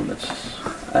ha-mitzvahs, all the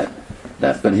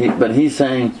mitzvahs. But he's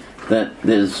saying that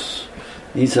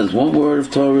he says one word of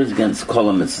Torah is against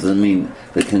kol ha-mitzvahs. I mean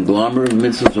the conglomerate of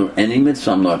mitzvahs or any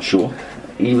mitzvah, I'm not sure.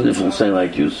 Even if we'll say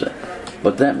like you said,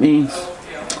 but that means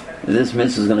this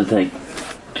mitzvah is going to take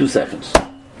 2 seconds.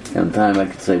 And time I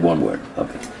could say one word.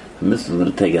 Okay. The mitzvah is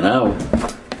going to take an hour.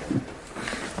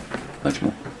 Much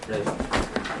more.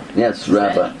 Yes,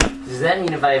 Rabbi. Does that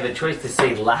mean if I have a choice to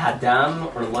say lahadam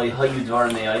or loyhayu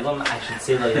dvar me'olam, I should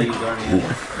say loyhayu dvar me'olam?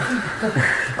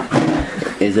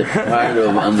 Is it part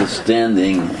of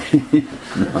understanding?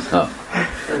 No.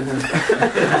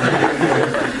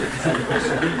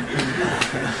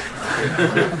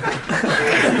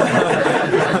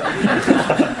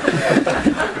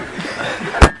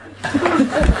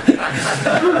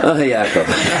 Oh, Yaakov.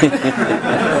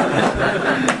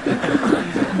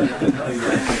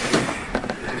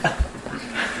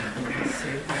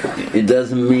 It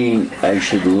doesn't mean I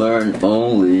should learn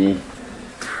only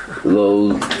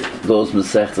those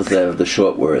Masechtas that have the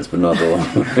short words, but not the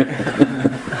long words.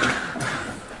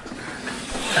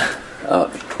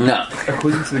 No.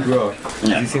 According to the Gra,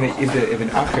 you're saying that if an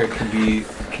Acher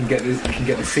can get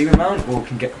the same amount or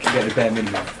can get the bare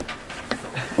minimum.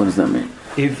 What does that mean?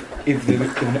 If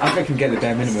an Acher can get the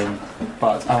bare minimum,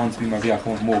 but I want to be Maviach, I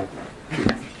want more.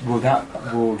 Will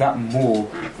that more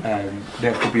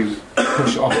therefore be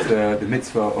push off the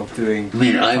mitzvah of doing? I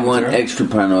mean, I want extra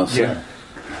parnasa. Yeah.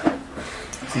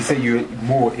 So you say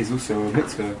more is also a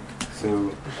mitzvah.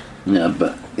 So yeah,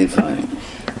 but you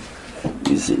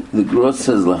see, the Gra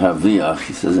says lahaviach.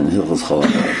 He says in Hilchos Chol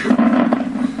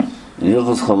Hamoed. In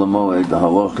Hilchos Chol Hamoed, the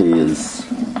halacha is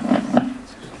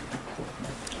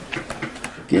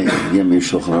give me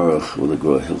Shulchan Aruch with the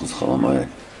Gra Hilchos Chol Hamoed.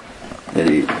 That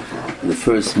the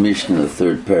first mission of the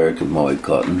third parak of Moed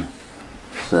Cotton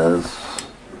says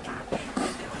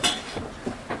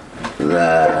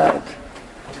that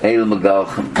Eil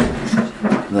Megalchem,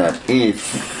 that if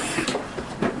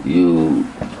you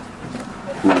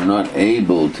were not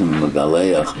able to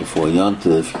Megaleach before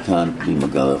Yontif, you can't be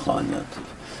Megaleach on Yontif.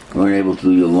 You weren't able to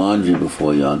do your laundry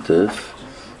before Yontif,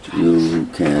 you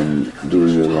can do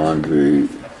your laundry,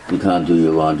 you can't do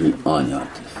your laundry on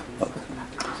Yontif.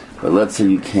 But let's say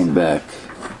you came back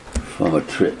from a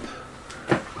trip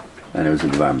and it was a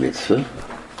Dvar Mitzvah,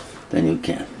 then you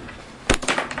can.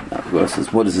 Now, Gra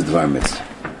says, what is a Dvar Mitzvah?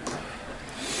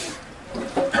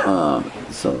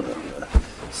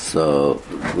 So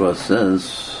Gra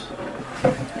says,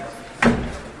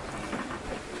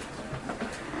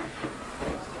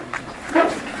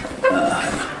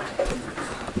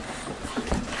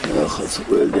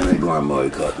 we're going to ignore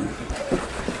Moed Cotton.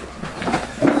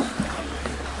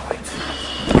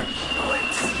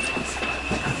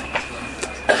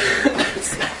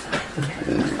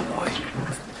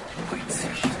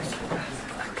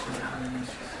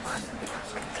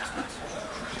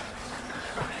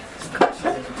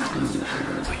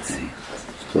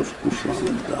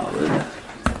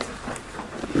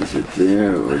 Is it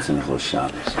there or is it in Chol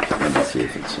Shabbos? Let me see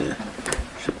if it's there.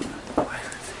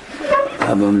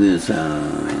 How about this?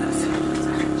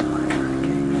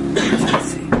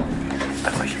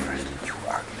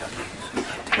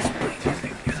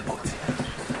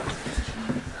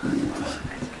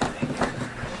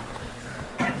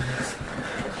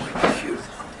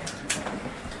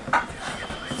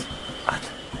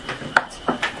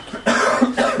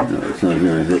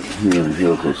 Here in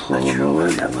Hilchos Chol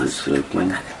Hamoed, I was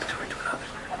circling.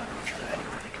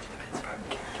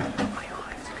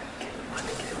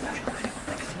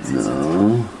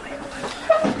 No.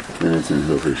 Then it's in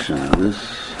Hilchos Shabbos.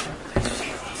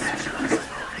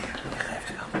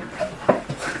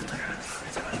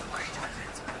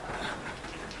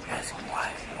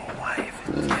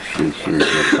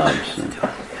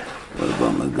 What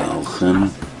about Megalchem?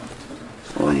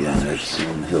 Oh yeah, it's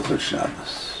in Hilchos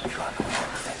Shabbos.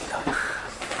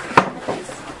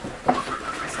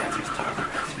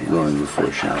 going before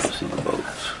Shabbos in the boat.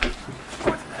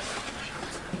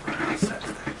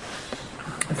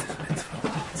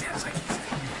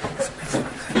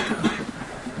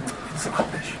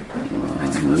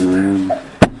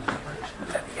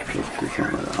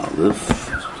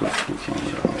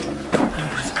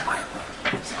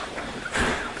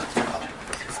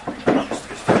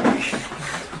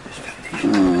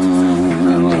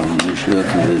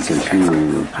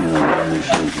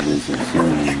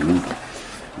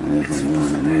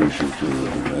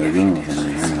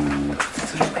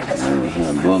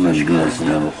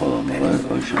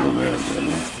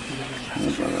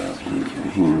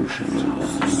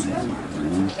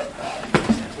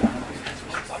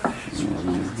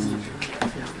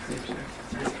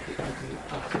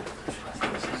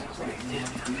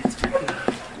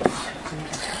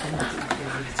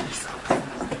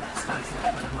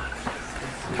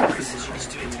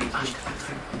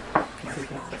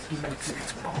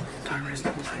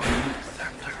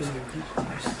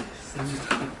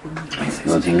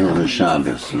 What's in Hilchos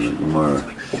Shabbos? The Gemara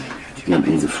can't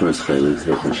be the first chaylik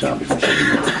Hilchos Shabbos.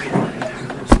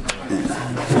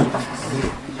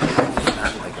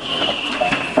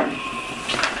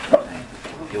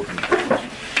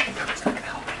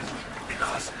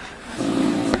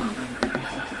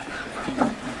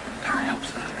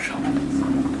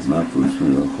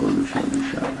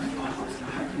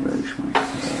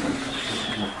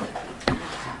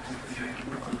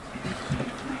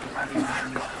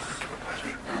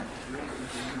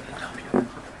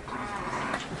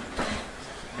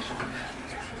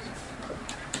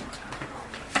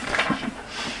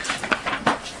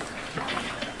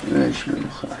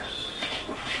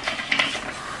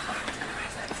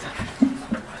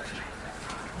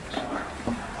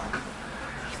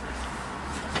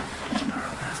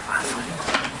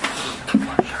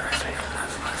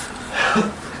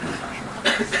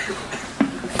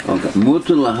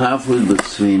 Mutar lahaflid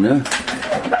b'tzvina.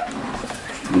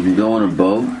 You can go on a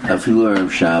boat. Afilu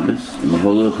erev Shabbos.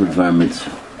 Meholech udvar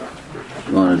mitzvah.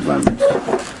 Go on a dvar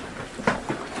mitzvah.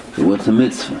 So what's a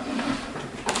mitzvah?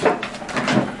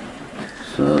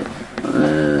 So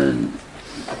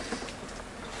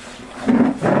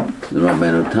the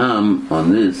Rabbeinu Tam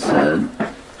on this said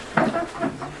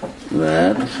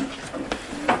that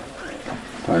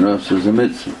Parnos is a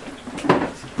mitzvah.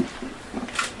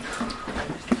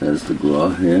 Says the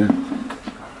Gra here.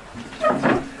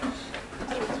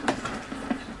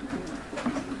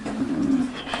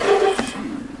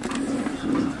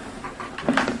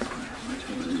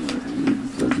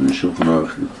 But in the Shulchan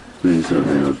Aruch brings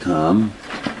Rabbeinu Tam.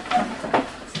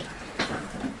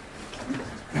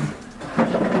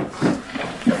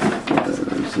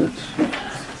 Where is it?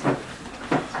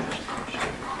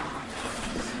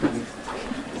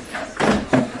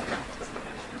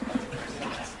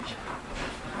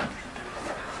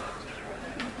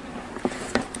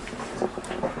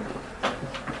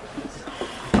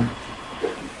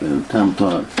 Tam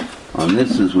taught on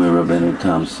this is where Rabbeinu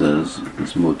Tam says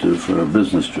it's mutar for a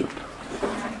business trip.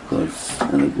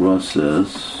 And the Gra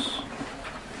says,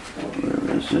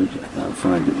 where is it? I'll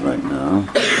find it right now.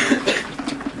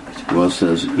 The Gra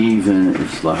says even if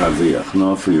it's laharviach,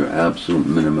 not for your absolute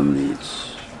minimum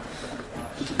needs.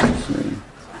 See?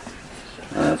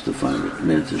 I have to find it.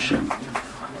 Mitzvah Hashem.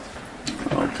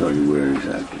 I'll tell you where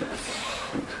exactly.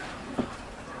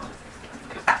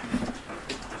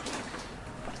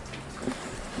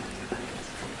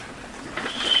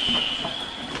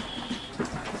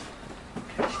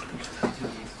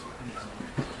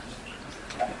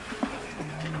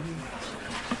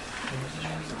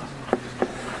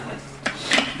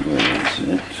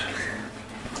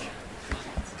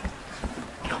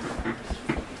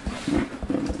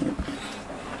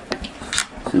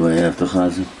 See what you have to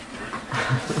chazan?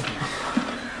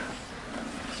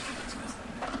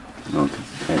 Okay.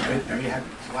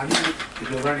 Why do you, if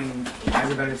you're learning, why is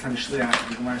it better to send shliach?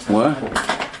 The Gemara says, What?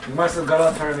 The Gemara says,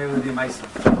 Gadol Torah maybe the Maisa.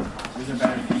 Isn't it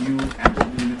better for you after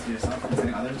doing it to yourself than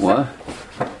sending others? What?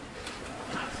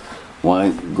 Why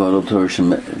Gadol Torah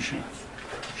Shemei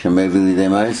V'lidei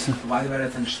Maisa? Why is it better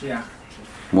to send shliach?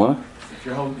 What? If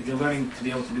you're learning to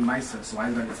be able to do Maisa, so why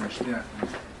is it better to send shliach?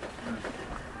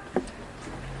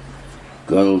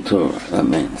 Gadol Torah, that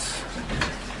means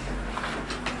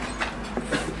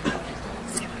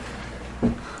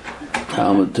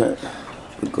Talmud Torah,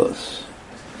 because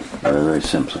very, very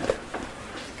simply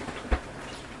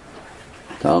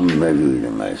Talmud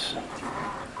V'lidei Maisa.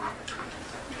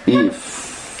 If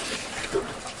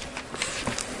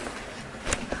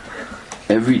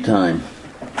every time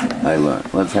I learn,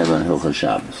 let's say I learn Hilchos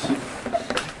Shabbos,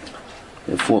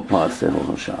 there are 4 parts to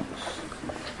Hilchos Shabbos.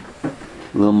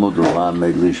 Lilmud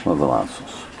Lamed Lishma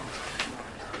Velasos.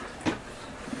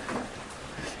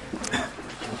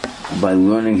 By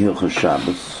learning Hilchos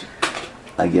Shabbos,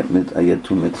 I get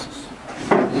two mitzvahs.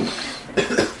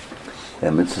 A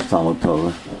mitzvah Talmud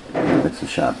Torah and a mitzvah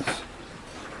Shabbos.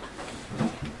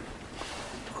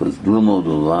 Because Lilmud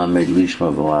Lamed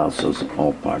Lishma Velasos are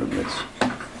all part of mitzvah.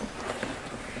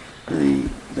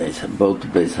 Both the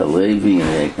Beis Halevi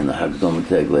and the Hakdom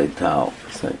Teglei Tal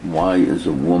say, why is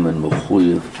a woman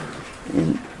mechuyev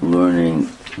in learning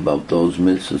about those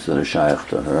mitzvahs that are shaykh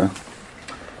to her,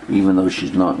 even though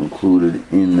she's not included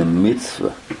in the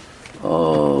mitzvah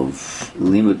of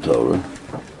Limud Torah,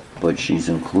 but she's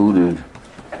included.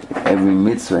 Every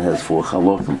mitzvah has 4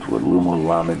 chalokim to it. Lumod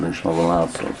Lamed Lishma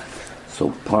Velasos.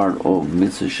 So part of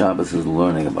mitzvah Shabbos is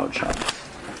learning about Shabbos.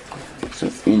 So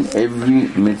in every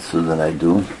mitzvah that I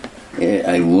do,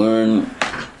 I learn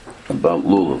about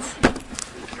Lulav.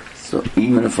 So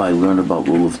even if I learn about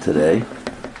Lulav today,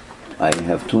 I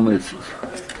have 2 mitzvahs.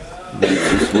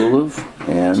 Mitzvah Lulav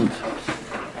and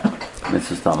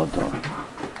Mitzvah Talmud Torah.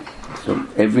 So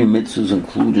every mitzvah is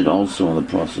included also in the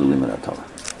process of Limud Torah.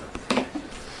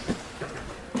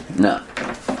 Now,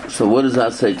 so what does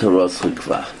Asay Torah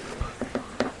Chikvah?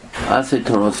 Asay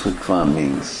Torah Chikvah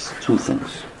means 2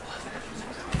 things.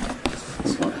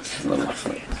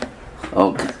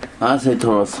 Okay. Asay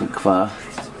Torah Chikvah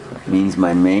means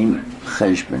my main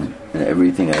cheshbon in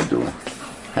everything I do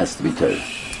has to be Torah.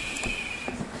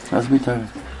 Has to be Torah.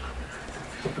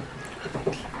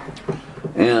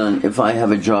 And if I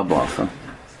have a job offer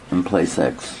in place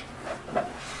X,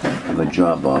 I have a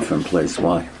job offer in place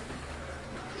Y.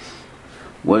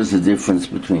 What is the difference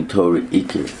between Torah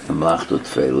Ikir and Malachta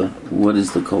Tefillah? What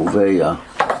is the koveya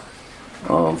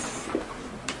of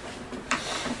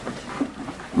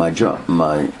my job?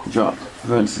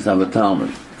 For instance, I have a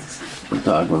Talmud. I'm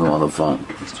talking with him on the phone.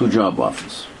 It's 2 job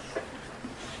offers.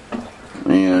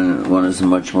 And one is a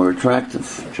much more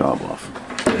attractive job offer.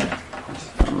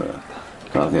 I'm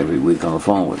talk every week on the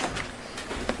phone with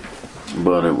him.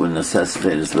 But it would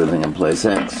necessitate us living in place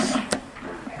X.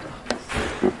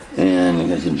 And he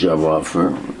has a job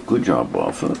offer, good job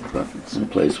offer, but it's in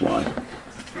place Y.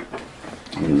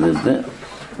 He lives there.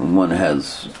 And one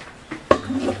has,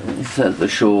 he says the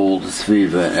shul, the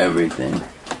sviva, and everything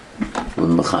would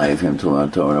mechayev him to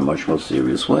learn Torah in a much more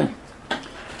serious way.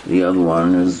 The other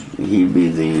one is, he'd be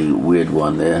the weird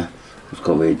one there, who's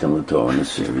kovetim the Torah in a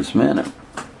serious manner.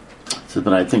 So,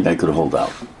 but I think I could hold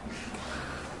out.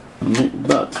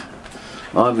 But,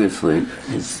 obviously,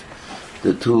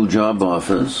 the 2 job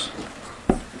offers,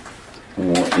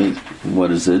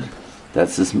 what is it? That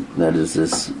is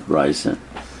this Raisa.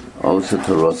 Osa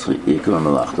Toroschi Ikar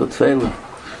Malachta Tefillah,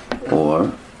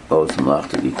 or Osa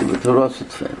Malachta Ikar Toroschi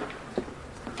Tefillah.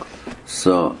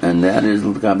 So, and that is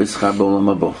L'Gabi Schar B'Olam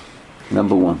Haba.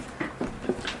 Number 1.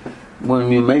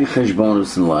 When you make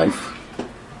cheshbonos in life,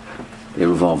 they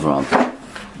revolve around that.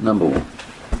 Number 1.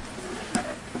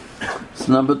 It's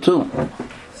number 2.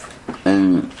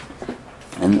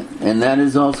 And that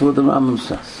is also what the Rambam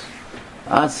says.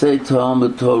 Asay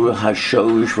Talmud Torah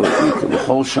Hashorish V'Ikar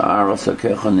V'Chol Sha'ar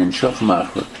Asakecha Ninshach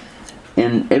Machra,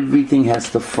 and everything has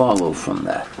to follow from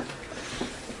that.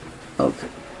 Okay.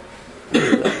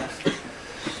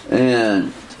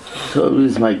 And Torah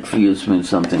is my kfiyus means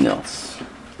something else.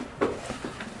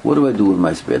 What do I do with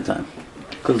my spare time?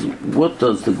 Because what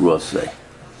does the Gross say?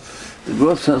 The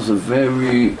Gross has a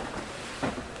very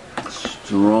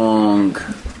strong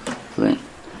thing.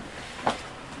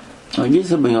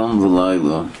 Agisa B'Yom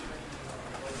V'Layla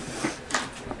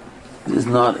is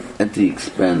not at the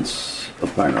expense of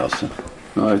Parnasa,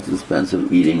 nor at the expense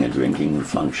of eating and drinking and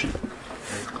function.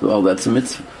 All that's a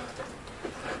mitzvah.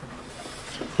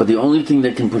 But the only thing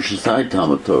that can push aside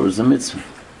Talmud Torah is a mitzvah.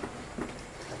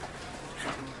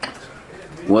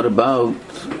 What about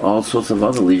all sorts of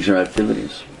other leisure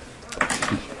activities?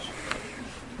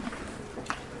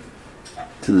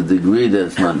 To the degree that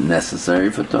it's not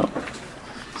necessary for Torah.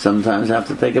 Sometimes I have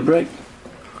to take a break.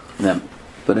 Yeah.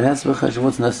 But it has to be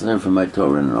what's necessary for my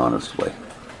Torah in an honest way.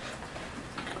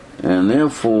 And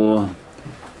therefore,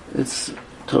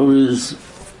 Torah is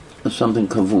something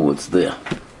kavu, it's there.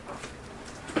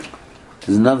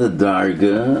 There's another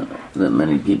darga that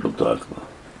many people talk about.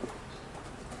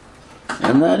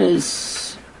 And that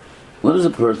is, what does a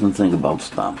person think about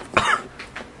Stam?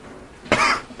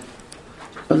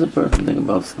 What does a person think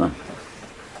about Stam?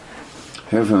 I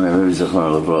heard from Rabbi Zachar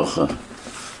Levrocha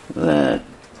that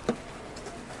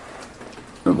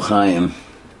Reb Chaim,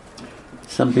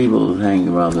 some people hang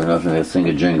around there nothing, they sing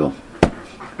a jingle.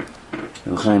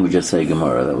 Reb Chaim would just say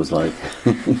Gemara, that was like...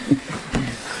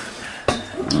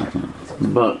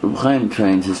 But Reb Chaim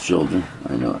trained his children.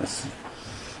 I know this.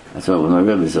 I thought with my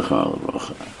Rebbe Zechar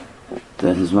L'Bracha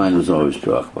that his mind was always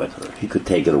preoccupied with Torah. He could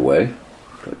take it away,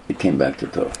 but it came back to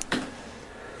Torah.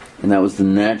 And that was the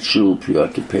natural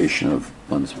preoccupation of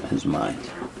his mind.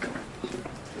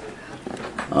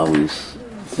 I always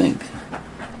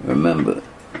remember,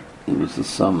 it was the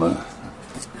summer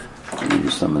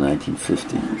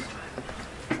 1950.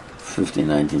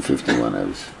 1951. I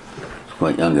was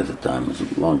quite young at the time. It was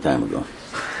a long time ago.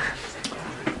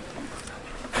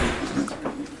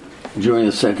 During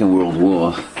the Second World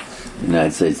War, the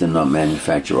United States did not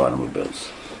manufacture automobiles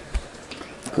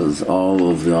because all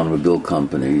of the automobile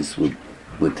companies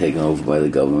were taken over by the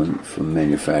government for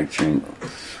manufacturing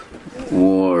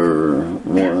war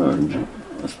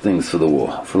things for the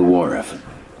war effort.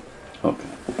 Okay.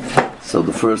 So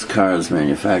the first cars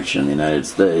manufactured in the United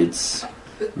States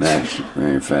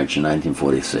manufactured in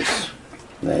 1946.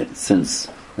 Since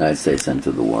the United States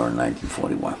entered the war in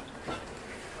 1941.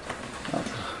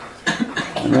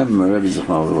 I remember my Rebbe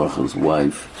Zechar L'Bracha's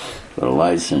wife got a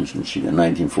license, and in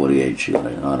 1948 she got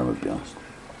an automobile.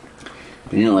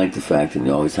 But he didn't like the fact that he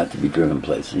always had to be driven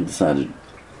places. He decided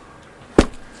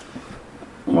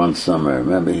one summer, I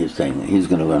remember he was saying he's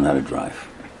going to learn how to drive.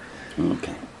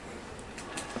 Okay.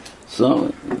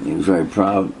 So he was very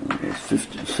proud. It was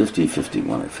 50,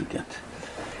 51, I forget.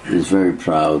 He was very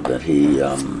proud that he,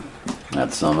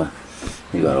 that summer,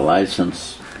 he got a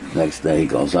license. Next day he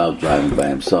goes out driving by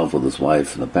himself with his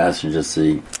wife in the passenger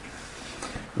seat.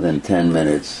 Within 10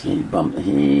 minutes he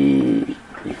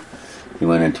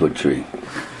went into a tree.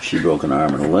 She broke an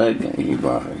arm and a leg, and he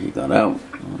got out.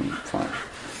 Fine.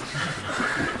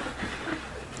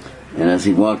 And as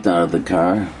he walked out of the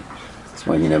car, that's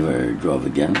why he never drove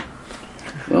again.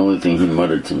 The only thing he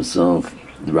muttered to himself,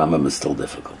 the Rambam is still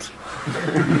difficult.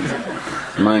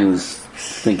 Mine was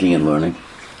thinking and learning.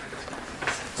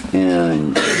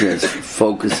 And just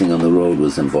focusing on the road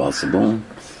was impossible.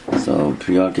 So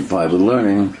preoccupied with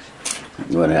learning,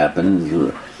 what happened?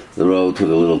 The road took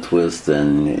a little twist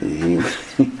and he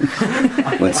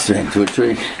went straight into a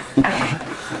tree.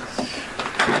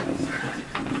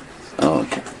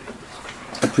 Okay.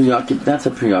 That's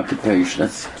a preoccupation.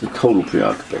 That's the total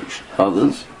preoccupation.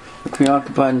 Others are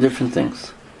preoccupied in different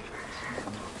things.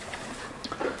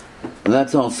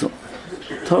 That's also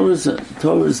Torah is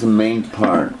the main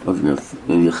part of your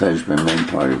cheshbon,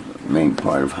 main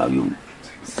part of how you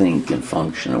think and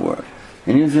function and work.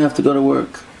 And even if you have to go to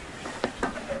work,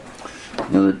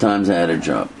 the times I had a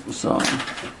job, so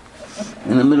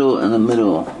in the middle,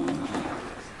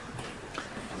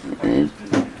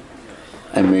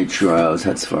 I made sure I always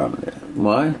had Sfarim there.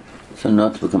 Why? So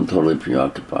not to become totally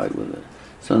preoccupied with it.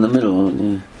 So in the middle,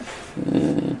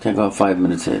 take off 5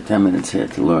 minutes here, 10 minutes here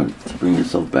to learn, to bring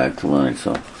yourself back to learning.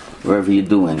 So wherever you're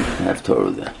doing, have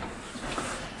Torah there.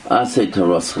 I say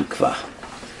Torah Chikvah.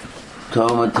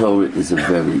 Torah is a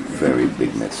very, very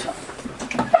big mitzvah.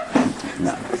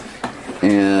 Now,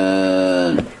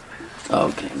 and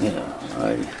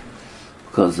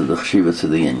because of the chshivas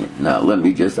of the Inyan. Now, let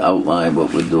me just outline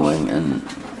what we're doing in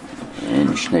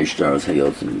Shnei Shtaros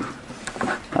Hayotim.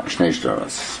 Shnei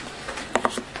Shtaros.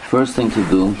 First thing to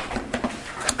do,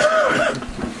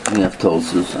 we have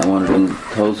Tosus. I want to do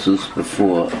Tosus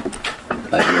before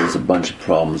there's a bunch of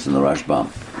problems in the Rashbam.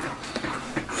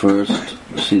 First,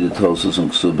 see the Tosus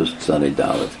and Ksubas Tzadei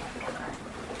Dalet.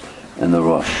 And the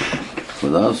Rosh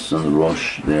with us, and the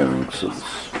Rosh there in Ksubas.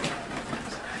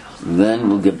 Then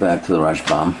we'll get back to the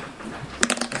Rashbam.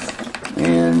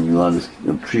 And you'll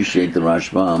appreciate the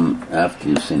Rashbam after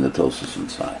you've seen the Tosus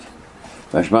inside.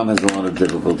 Rashbam has a lot of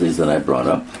difficulties that I brought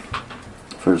up.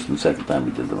 First and second time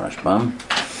we did the Rashbam.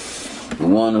 The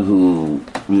one who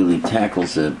really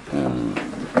tackles it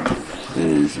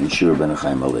is Yeshua ben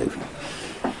Chaim Halevi.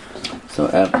 So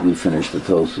after we finish the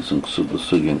Tosus and Ksubas,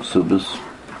 Sugi and Ksubas,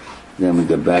 then we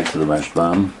get back to the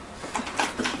Rashbam.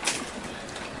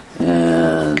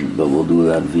 But we'll do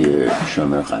that via Yeshua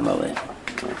ben Chaim Halevi.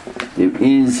 There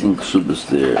is in Ksubas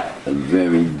there a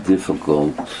very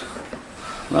difficult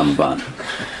Ramban.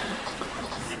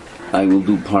 I will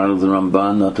do part of the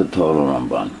Ramban, not the total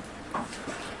Ramban.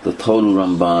 The total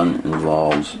Ramban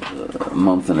involves a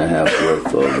month and a half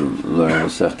worth of learning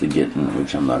Masechta Gittin,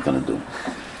 which I'm not going to do.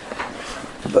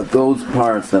 But those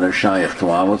parts that are Shayach to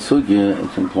our Sugya,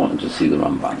 it's important to see the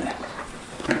Ramban there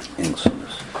in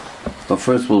Ksubas. But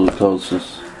first we'll do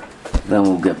Tosus, then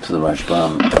we'll get to the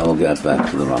Rashbam, then we'll get back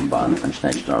to the Ramban, and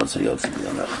Shnei Shtaros Hayotim.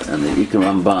 And the Ikar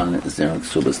Ramban is there in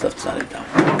Ksubas Tzadei Dalet.